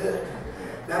 Ain't that good?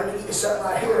 Now let me give you something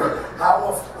right here. I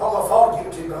don't know if I'll give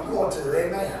it to you, but I'm going to.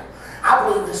 Amen. I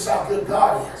believe this is how good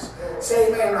God is.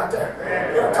 Say amen right there.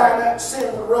 Every time that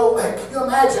sin would roll, can you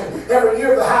imagine every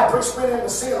year the high priest went into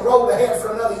sin and rolled ahead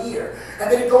for another year. And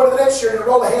then he'd go into the next year and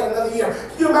roll ahead another year.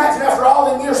 Can you imagine after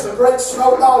all the years the great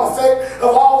snowball effect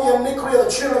of all the iniquity of the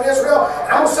children of Israel?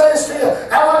 And I'm going to say this to you.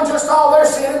 That wasn't just all their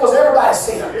sin, it was everybody's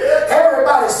sin.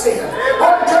 Everybody's sin. It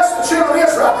wasn't just the children of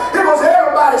Israel. It was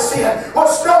everybody's sin.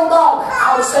 Was snowball.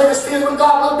 I would say this to you when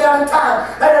God looked down in time.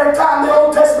 That every time the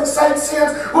Old Testament saints'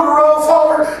 sins would roll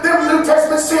forward, them New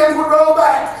Testament sins would roll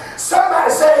back.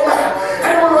 Somebody say amen.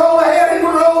 And it would roll ahead and it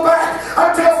would roll back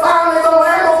until finally the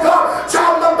Lamb of God,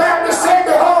 John the Baptist said,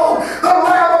 behold, the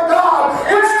Lamb of God,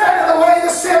 which taketh away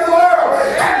the sin of the world.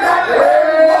 And that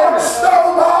red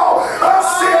snowball of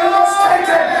sin was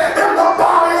taken in the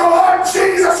body of the Lord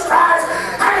Jesus Christ.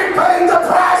 And He paid the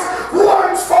price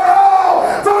once for all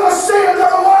for the sins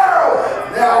of the world.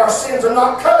 Now our sins are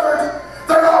not covered.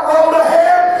 They're not rolled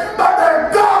ahead, but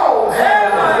they're gone.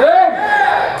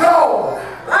 Gone.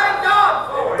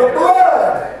 The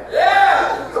blood.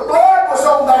 The blood was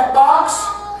on that box.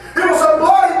 It was a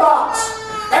bloody box.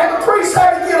 And the priest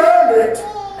had to get under it.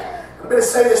 I'm going to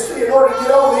say this to you. In order to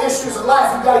get over the issues of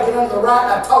life, you've got to get under the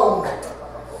right atonement.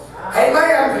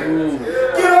 Amen.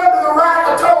 Get under the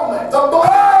right atonement. The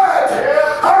blood.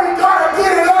 You got to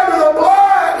get it under the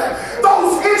blood.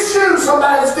 Those issues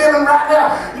somebody's dealing right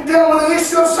now. You're dealing with the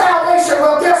issue of salvation.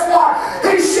 Well, guess what?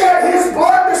 He shed His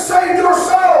blood to save your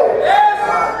soul.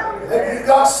 Maybe you've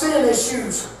got sin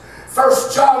issues.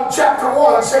 1 John chapter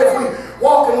 1 said if we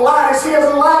walk in light as He is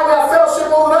in light, we have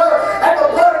fellowship with one another, and the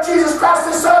blood of Jesus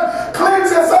Christ His Son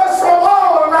cleanseth us from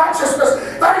all unrighteousness.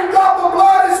 Thank God the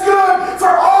blood is good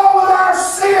for all of our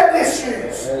sin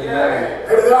issues. Amen.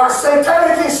 Maybe there are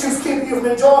satanic issues keeping you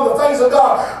from enjoying the things of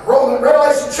God.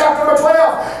 Revelation chapter number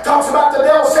 12 talks about the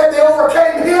devil said they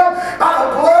overcame him by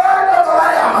the blood of the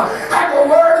Lamb and the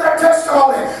word of their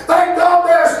testimony. Thank God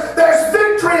there's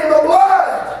victory in the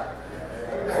blood.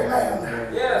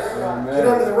 Amen. Yes. Get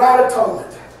under the right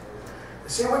atonement. You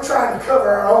see, we're trying to cover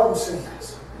our own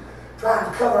sins. Trying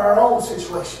to cover our own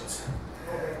situations.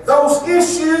 Those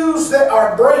issues that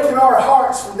are breaking our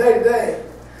hearts from day to day.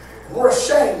 And we're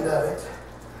ashamed of it.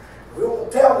 We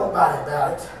won't tell nobody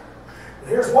about it. But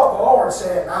here's what the Lord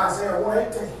said in Isaiah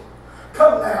 1:18.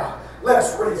 Come now, let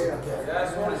us reason together.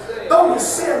 That's what it says. Though your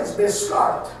sins be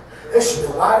scarlet, they should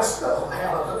be white as snow.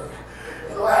 Hallelujah.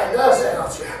 You know how He does that,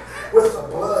 don't you? With the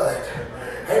blood.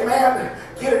 Amen.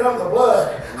 Get it under the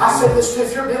blood. I said this to you,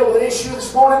 if you're dealing with an issue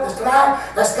this morning,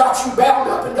 tonight, that's got you bound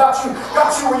up and got you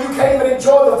where you can't even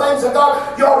enjoy the things of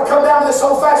God, you ought to come down to this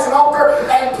old-fashioned altar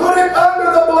and put it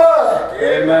under the blood.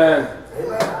 Amen.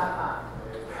 Amen.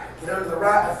 Get under the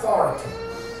right authority.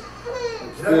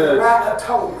 Get under the right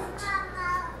atonement.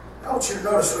 I want you to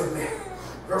notice with me,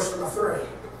 verse number 3. It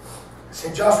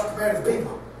said, Joshua commanded the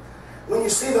people, when you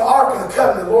see the ark of the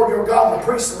covenant, the Lord your God and the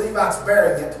priests and Levites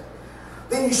bearing it,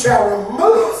 then you shall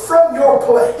remove from your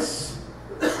place.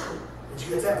 Did you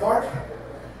get that part?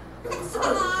 Number 3.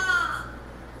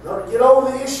 In order to get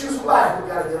over the issues of life, we've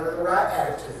got to get under the right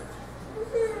attitude.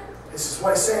 This is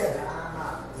what He said.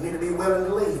 You need to be willing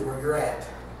to leave where you're at.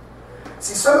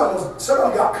 See, some of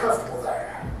them got comfortable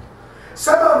there.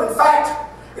 Some of them,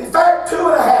 in fact,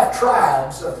 2.5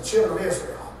 tribes of the children of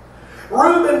Israel.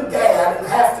 Reuben, Gad, and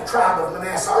half the tribe of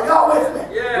Manasseh. Are y'all with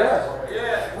me? Yeah.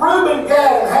 Reuben,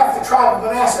 Gad, and half the tribe of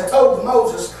Manasseh told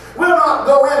Moses, we'll not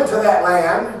go into that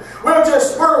land. We're going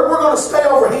to stay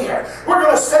over here. We're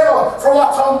going to settle for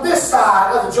what's on this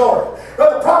side of the Jordan.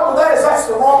 But the problem with that is that's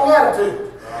the wrong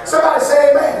attitude. Somebody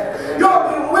say amen. We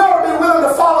ought to be willing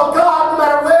to follow God no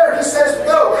matter where He says to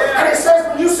go. And He says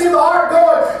when you see the ark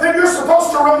going, then you're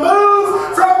supposed to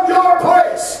remove from your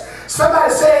place.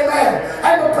 Somebody say amen.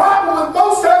 And the problem with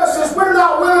most of us is we're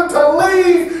not willing to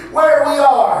leave where we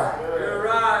are. You're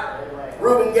right.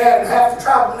 Reuben, Gad, and half the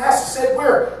tribe of Manasseh said,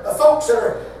 we're the folks that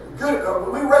are good,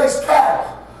 we raise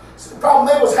cattle. So the problem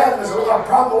they was having is a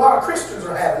lot of Christians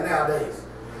are having nowadays.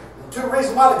 And 2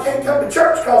 reasons why they can't come to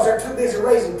church because they're too busy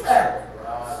raising cattle.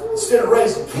 instead of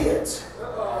raising kids.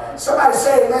 Somebody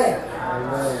say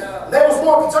amen. They was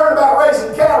more concerned about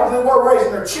raising cattle than they were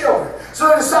raising their children. So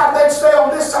they decided they'd stay on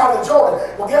this side of the Jordan.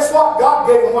 Well, guess what? God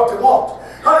gave them what they want.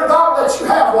 Honey, God lets you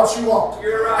have what you want.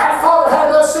 That father had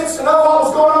enough sense to know what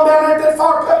was going on down there in that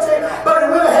far country, but he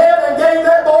went ahead and gave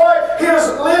that boy his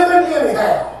living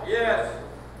anyhow. Yes.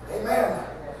 Amen.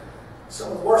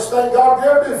 Some of the worst thing God could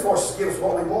ever do for us is give us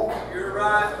what we want. You're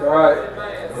right.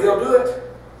 Right. We'll do it.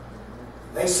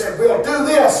 They said, we'll do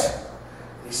this.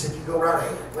 And he said, you go right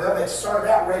ahead. Well, they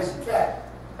started out raising cattle.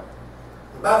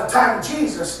 And by the time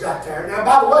Jesus got there, now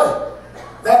by the way,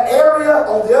 that area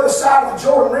on the other side of the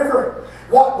Jordan River,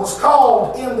 what was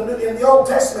called in the Old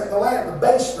Testament the land of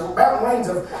the mountain range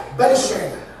of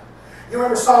Bashan. You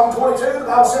remember Psalm 22? The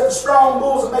Bible said the strong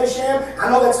bulls of Bashan. I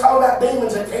know that's talking about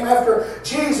demons that came after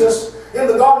Jesus in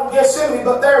the Garden of Gethsemane,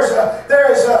 but there's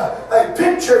a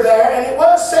picture there, and it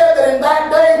was said that in that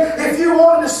day, if you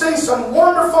wanted to see some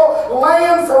wonderful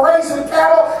land for raising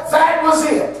cattle, that was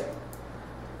it.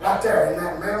 Right there in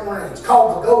that mountain range,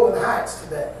 called the Golden Heights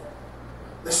today.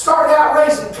 They started out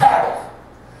raising cattle.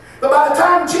 But by the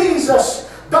time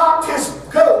Jesus docked his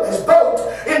boat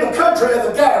in the country of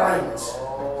the Gadarenes.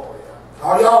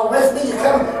 Are y'all with me? You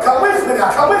come with me now.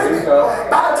 Come with me.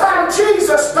 By the time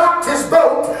Jesus docked his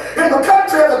boat in the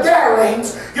country of the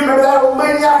Gadarenes, you remember that old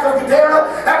maniac of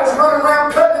Gadara that was running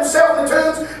around cutting himself in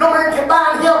twos? No man can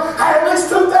bind him. Had at least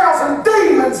 2,000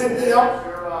 demons in him.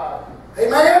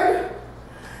 Amen?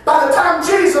 By the time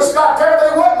Jesus got there,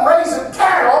 they wasn't raising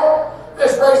cattle, they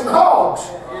was raising hogs.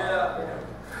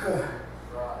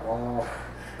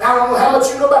 Now, I don't know how much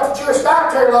you know about the Jewish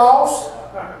dietary laws.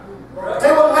 They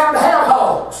weren't allowed to have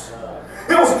hogs.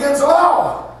 It was against the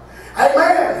law.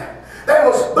 Amen. They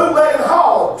was bootlegging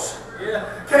hogs.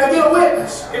 Can I get a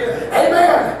witness?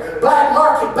 Amen. Black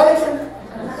market bacon,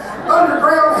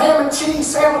 underground ham and cheese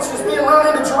sandwiches being run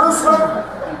into Jerusalem.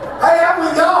 Hey, I'm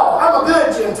with y'all. I'm a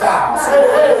good Gentile. Say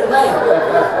amen.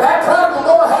 That prodigal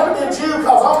boy had to be a Jew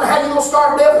because I don't know how you going to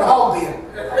starve to death in a hog den.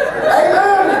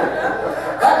 Amen.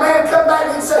 That man come back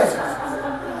and said,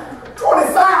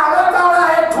 25, I thought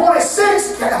I had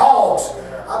 26 hogs.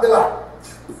 I'd be like,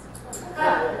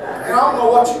 man, I don't know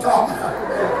what you're talking about.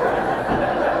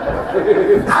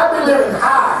 I'd be living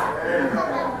high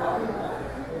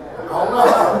on the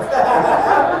hog.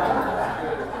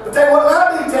 But they wouldn't allow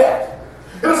me to eat that.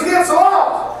 It was against the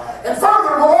law. And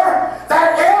furthermore,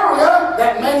 that area,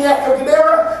 that maniac of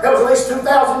Gadara, there was at least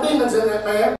 2,000 demons in that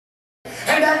man.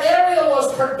 And that area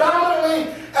was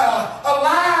predominantly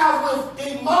alive with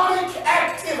demonic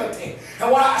activity.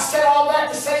 And what I said all that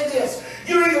to say this,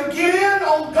 you either get in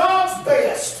on God's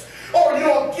best or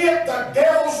you'll get the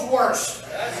devil's worst.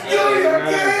 You either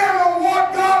get in on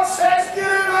what God says get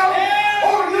in on,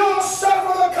 or you'll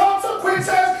suffer the consequences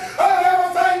of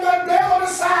everything the devil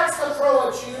decides to throw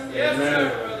at you.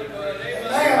 Amen.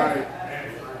 Amen.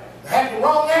 Have the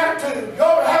wrong attitude. You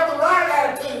ought to have the right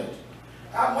attitude.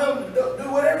 I'm willing to do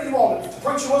whatever you want. If the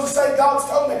preacher was to say, God's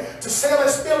told me to sell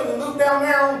this building and move down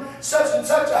there on such and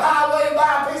such a highway and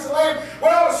buy a piece of land,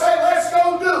 well, I would say, let's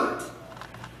go do it.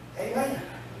 Amen.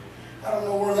 I don't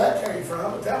know where that came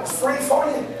from, but that was free for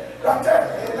you right there.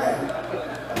 Amen.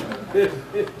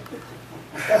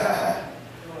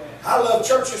 I love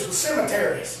churches with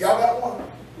cemeteries. Y'all got one?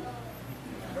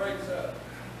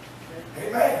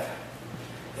 Amen.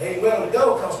 They ain't willing to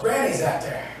go because Granny's out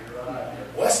there.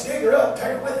 Let's dig her up,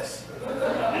 take her with us.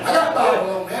 I got a Bible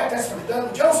on that. That's what he done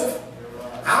with Joseph.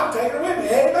 I'll take her with me.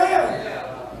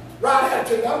 Amen. Right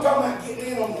attitude. I'm talking about getting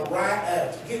in on the right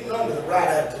attitude. Getting under the right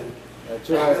attitude. That's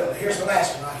right. Here's the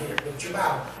last one right here. Look at your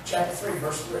Bible. Chapter 3,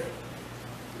 verse 3.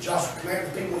 Joshua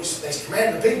commanded the people, they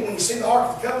commanded the people, when you see the ark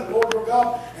of the covenant, the Lord your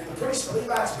God, and the priests, the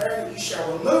Levites bearing it, you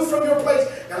shall remove from your place.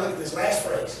 Now look at this last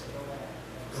phrase.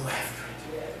 Go after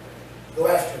it. Go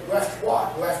after it. Go after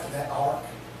what? Go after that ark.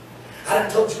 I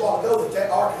done told you a while ago that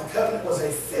Ark of the Covenant was a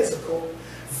physical,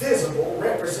 visible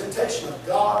representation of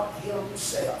God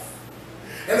Himself.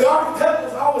 And the Ark of the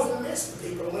Covenant was always in the midst of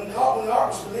people. When the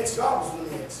Ark was in the midst, God was in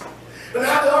the midst. But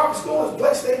now the Ark was going to a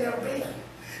place they'd never been,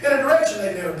 in a direction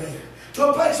they'd never been, to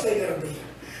a place they'd never been,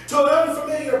 to an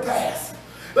unfamiliar path.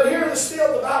 But here in the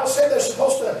still, the Bible said they're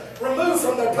supposed to remove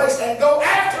from their place and go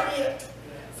after it.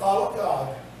 Follow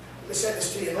God. Let me say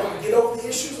this to you. In order to get over the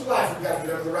issues of life, we've got to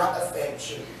get over the right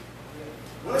affection.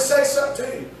 Let me say something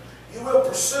to you. You will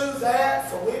pursue that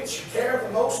for which you care the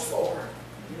most for.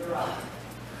 You're right.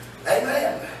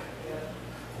 Amen.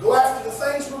 Go after the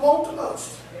things we want the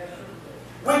most.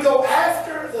 We go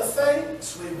after the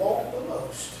things we want the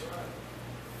most.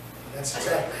 And that's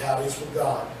exactly how it is with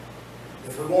God.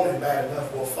 If we want Him bad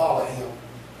enough, we'll follow Him.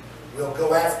 We'll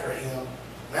go after Him.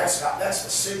 That's the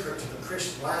secret to the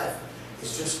Christian life,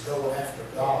 is just going after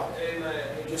God.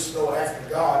 Amen. Just go after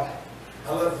God.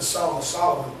 I love the Song of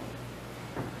Solomon.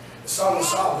 The Song of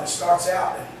Solomon starts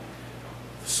out, and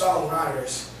the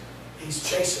songwriter he's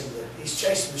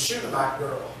chasing the Shunammite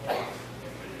girl,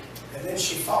 and then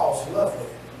she falls in love with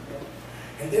him,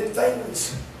 and then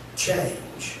things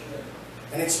change,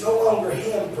 and it's no longer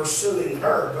him pursuing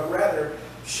her, but rather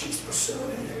she's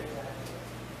pursuing him.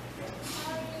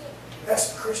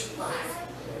 That's the Christian life.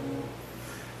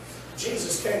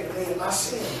 Jesus came to me in my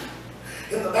sin,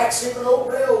 in the backseat of an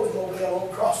old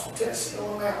Oldsmobile across from Tennessee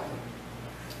on the mountain,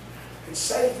 and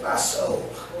saved my soul.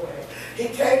 He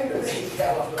came to me,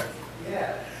 hallelujah.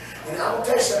 Yeah. And I'm going to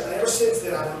tell you something, ever since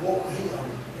then I've been wanting him,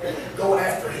 going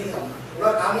after him.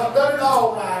 Look, I'm not done it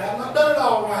all right. I'm not done it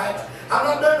all right. I'm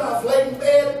not done it. I've laid in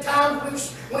bed at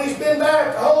times when he's been there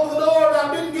at the hole of the door, and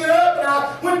I didn't get up, and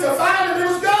I went to find him,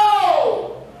 it was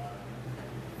gone.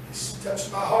 He's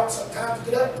touched my heart sometimes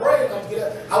to get up and pray, and I'd get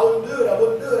up. I wouldn't do it. I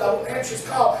wouldn't answer his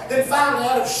call. Then finally,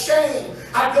 out of shame,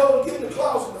 I'd go and get in the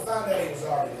closet to find out he was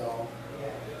already gone.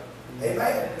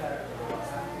 Amen.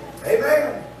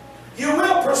 Amen. You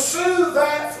will pursue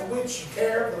that for which you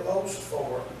care the most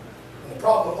for. And the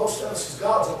problem with most of us is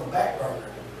God's on the back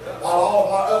burner, while all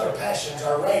of our other passions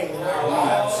are reigning in our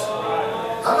lives.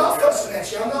 I'm not fussing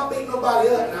at you. I'm not beating nobody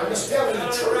up. And I'm just telling you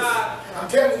the truth. I'm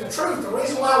telling you the truth. The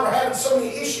reason why we're having so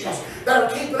many issues that are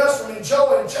keeping us from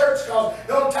enjoying church, because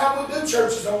the only time we do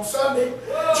church is on Sunday.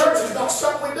 Church is not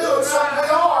something we do. It's something we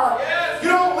are. You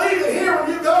don't leave it here when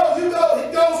you go. You go.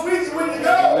 It goes with you when you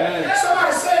go.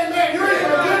 Somebody say, man, you're either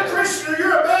a good Christian or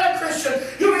you're a bad Christian.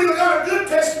 You've either got a good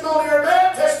testimony or a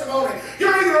bad testimony.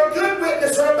 You're either a good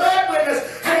witness or a bad witness.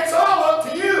 And it's all up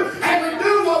to you. And we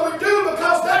do what we do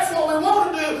because that's what we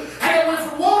want to do. And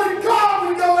if we wanted God,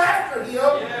 we go after him.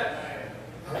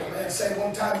 I heard a man say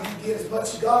one time, you get as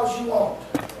much of God as you want.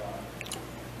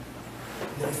 And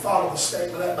then he followed the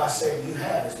statement up by saying, you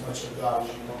have as much of God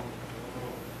as you want.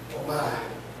 Oh my.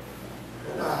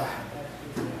 Oh my.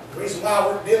 The reason why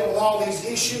we're dealing with all these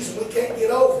issues and we can't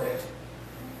get over it,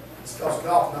 it's because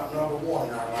God's not number one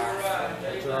in our life.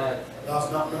 That's right.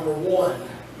 God's not number one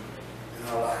in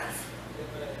our life.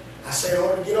 I say in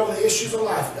order to get over the issues of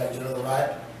life, you've got to get over the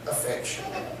right affection.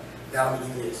 Now let me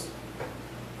do this.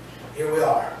 Here we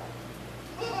are.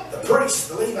 The priests,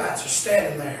 the Levites, are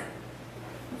standing there.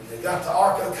 And they've got the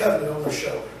Ark of the Covenant on their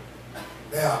shoulder.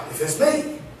 Now, if it's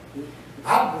me,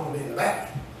 I'm going to be in the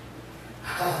back.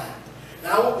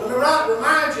 Now, let me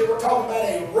remind you, we're talking about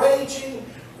a raging,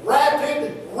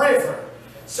 rapid river.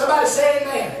 Somebody say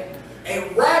amen.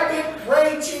 A rapid,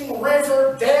 raging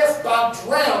river, death by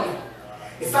drowning.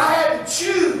 If I had to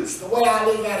choose the way I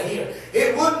leave out of here,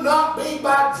 it would not be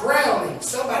by drowning.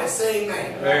 Somebody say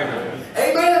amen. Amen.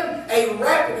 Amen. A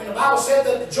rapid, and the Bible said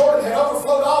that the Jordan had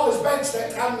overflowed all his banks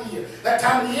that time of the year. That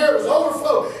time of the year it was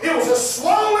overflowed. It was a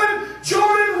swollen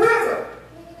Jordan River.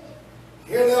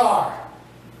 Here they are.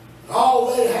 And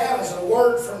all they have is a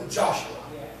word from Joshua.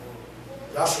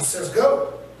 Joshua says,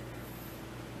 go.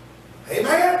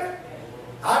 Amen.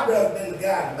 I'd rather been the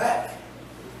guy in the back.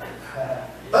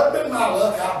 But been my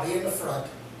luck, I'll be in the front.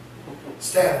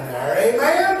 Standing there.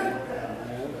 Amen.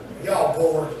 Y'all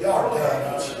bored. Y'all are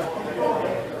done.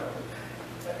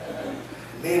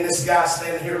 Me and this guy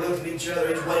standing here looking at each other.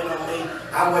 He's waiting on me.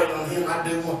 I'm waiting on him. I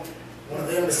do one of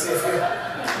them to sit here.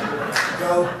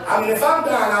 Go. I mean, if I'm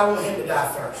dying, I want him to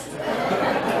die first.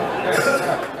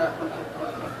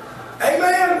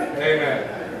 Amen.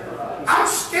 Amen. I'm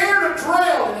scared of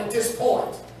drowning at this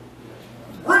point.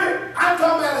 I'm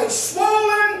talking about a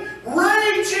swollen,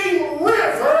 raging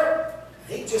river.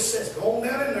 He just says, go on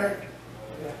down in there.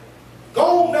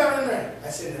 Go on down in there.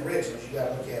 That's in the originals. You got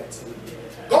to look at it too.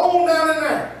 Go on down in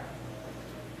there.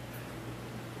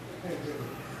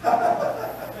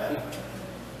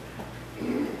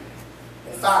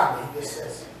 And finally, he just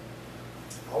says,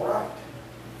 all right.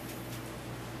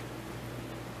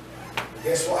 But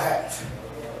guess what happens?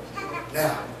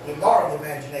 Now, we borrow the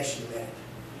imagination a minute.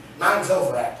 Mine's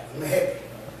overactive. Let me help you.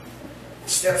 He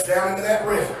steps down into that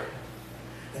river.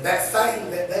 And that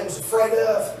thing that they was afraid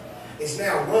of is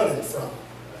now running from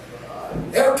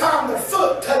them. Every time their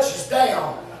foot touches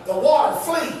down, the water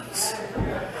flees.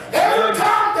 Every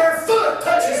time their foot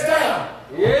touches down,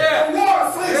 the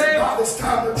water flees. And by this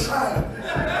time they're trying to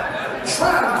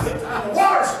get the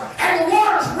water. And the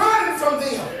water's running from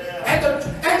them. And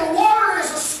the water is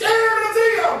scared of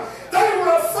them. They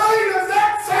were afraid of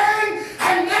that thing,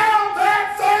 and now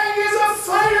that thing is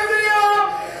afraid of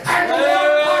them. And the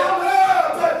water piled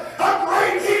up, a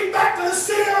great heap back to the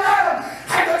sea of Adam,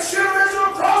 and the children of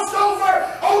Israel crossed over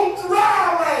on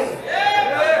dry land.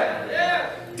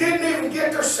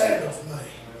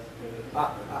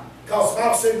 Because the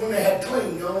Bible said when they had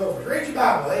clean gone over. Read your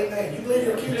Bible, amen. You believe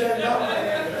your King James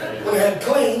Bible? When they had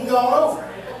clean gone over.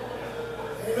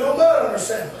 Ain't no mud on their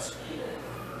sandals.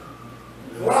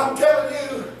 And what I'm telling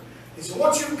you is that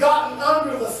once you've gotten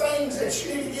under the things that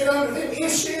you need to get under, them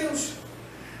issues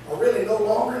are really no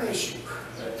longer an issue.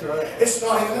 That's right. It's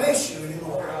not even an issue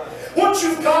anymore. Once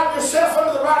you've got yourself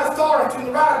under the right authority and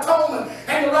the right atonement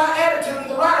and the right attitude and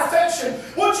the right affection,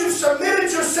 once you've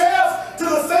submitted yourself to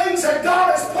the things that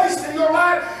God has placed in your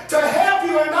life to help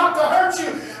you and not to hurt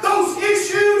you, those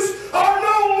issues are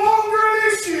no longer an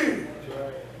issue.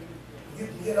 You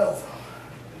can get over them.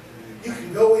 You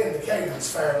can go into Canaan's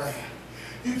fair land.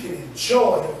 You can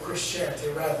enjoy your Christianity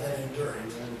rather than endure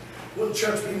it. Wouldn't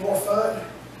church be more fun?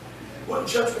 Wouldn't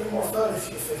church be more fun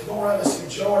if more of us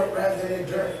enjoyed it rather than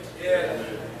endured it? Yeah.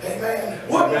 Amen.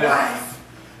 Wouldn't life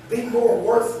be more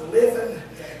worth living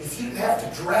if you didn't have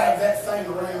to drag that thing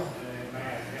around?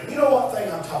 You know what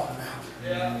thing I'm talking about?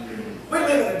 Yeah. We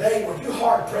live in a day where you're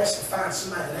hard pressed to find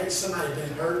somebody that ain't somebody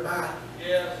been hurt by.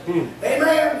 Yeah.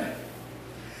 Amen.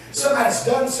 Somebody's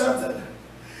done something,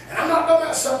 and I'm not talking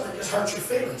about something that just hurts your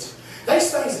feelings. There's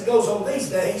things that goes on these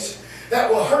days that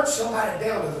will hurt somebody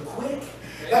down to the quick,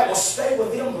 that will stay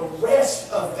with them the rest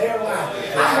of their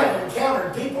life. I have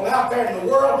encountered people out there in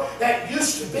the world that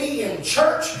used to be in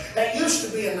church, that used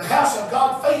to be in the house of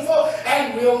God faithful,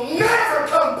 and will never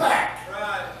come back.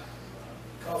 Right.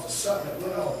 Because of something that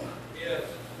went on. Yes.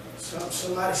 Something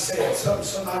somebody said, something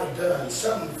somebody done,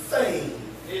 something.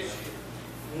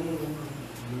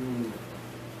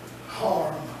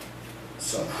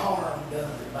 Some harm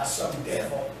done by some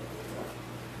devil.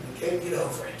 You can't get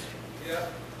over it. Yeah.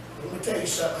 Let me tell you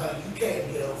something, honey, you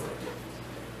can't get over it.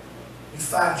 You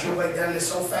find your way down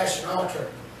this old-fashioned altar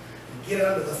and get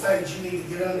under the things you need to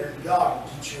get under, and God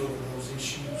will get you over those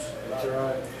issues. That's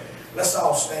right. Let's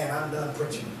all stand. I'm done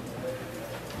preaching.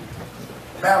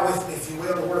 Bow with me, if you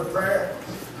will, a word of prayer.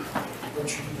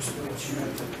 Preacher, you just do what you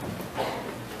need to do.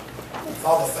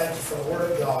 Father, thank you for the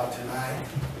word of God tonight.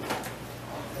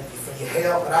 Thank you for your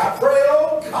help. And I pray,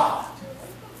 oh God,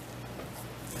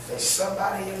 if there's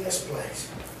somebody in this place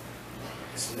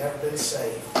that's never been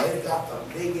saved, they've got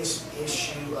the biggest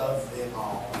issue of them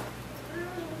all.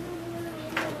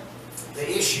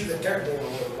 The issue that they're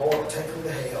dealing with, Lord, take them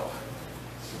to hell.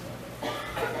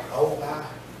 Oh my.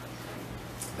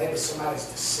 Maybe somebody's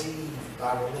deceived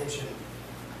by religion.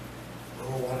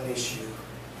 Oh, what an issue.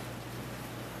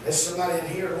 There's somebody in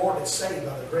here, Lord, that's saved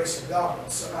by the grace of God,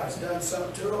 but somebody's done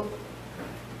something to them.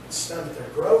 It's stunted their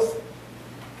growth.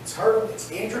 It's hurt them. It's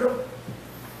injured them.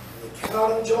 And they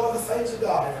cannot enjoy the things of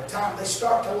God. Every time they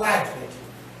start to lack it,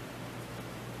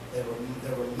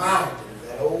 they're reminded of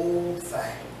that old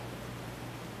thing.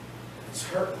 It's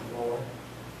hurting them, Lord.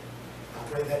 I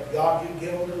pray that God, you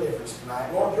give them deliverance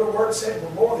tonight. Lord, your word said we're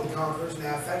more than conquerors.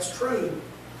 Now, if that's true,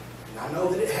 and I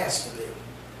know that it has to be,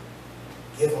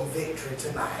 give them victory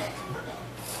tonight.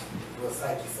 We'll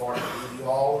thank you for it and give you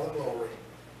all the glory.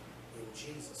 In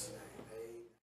Jesus' name.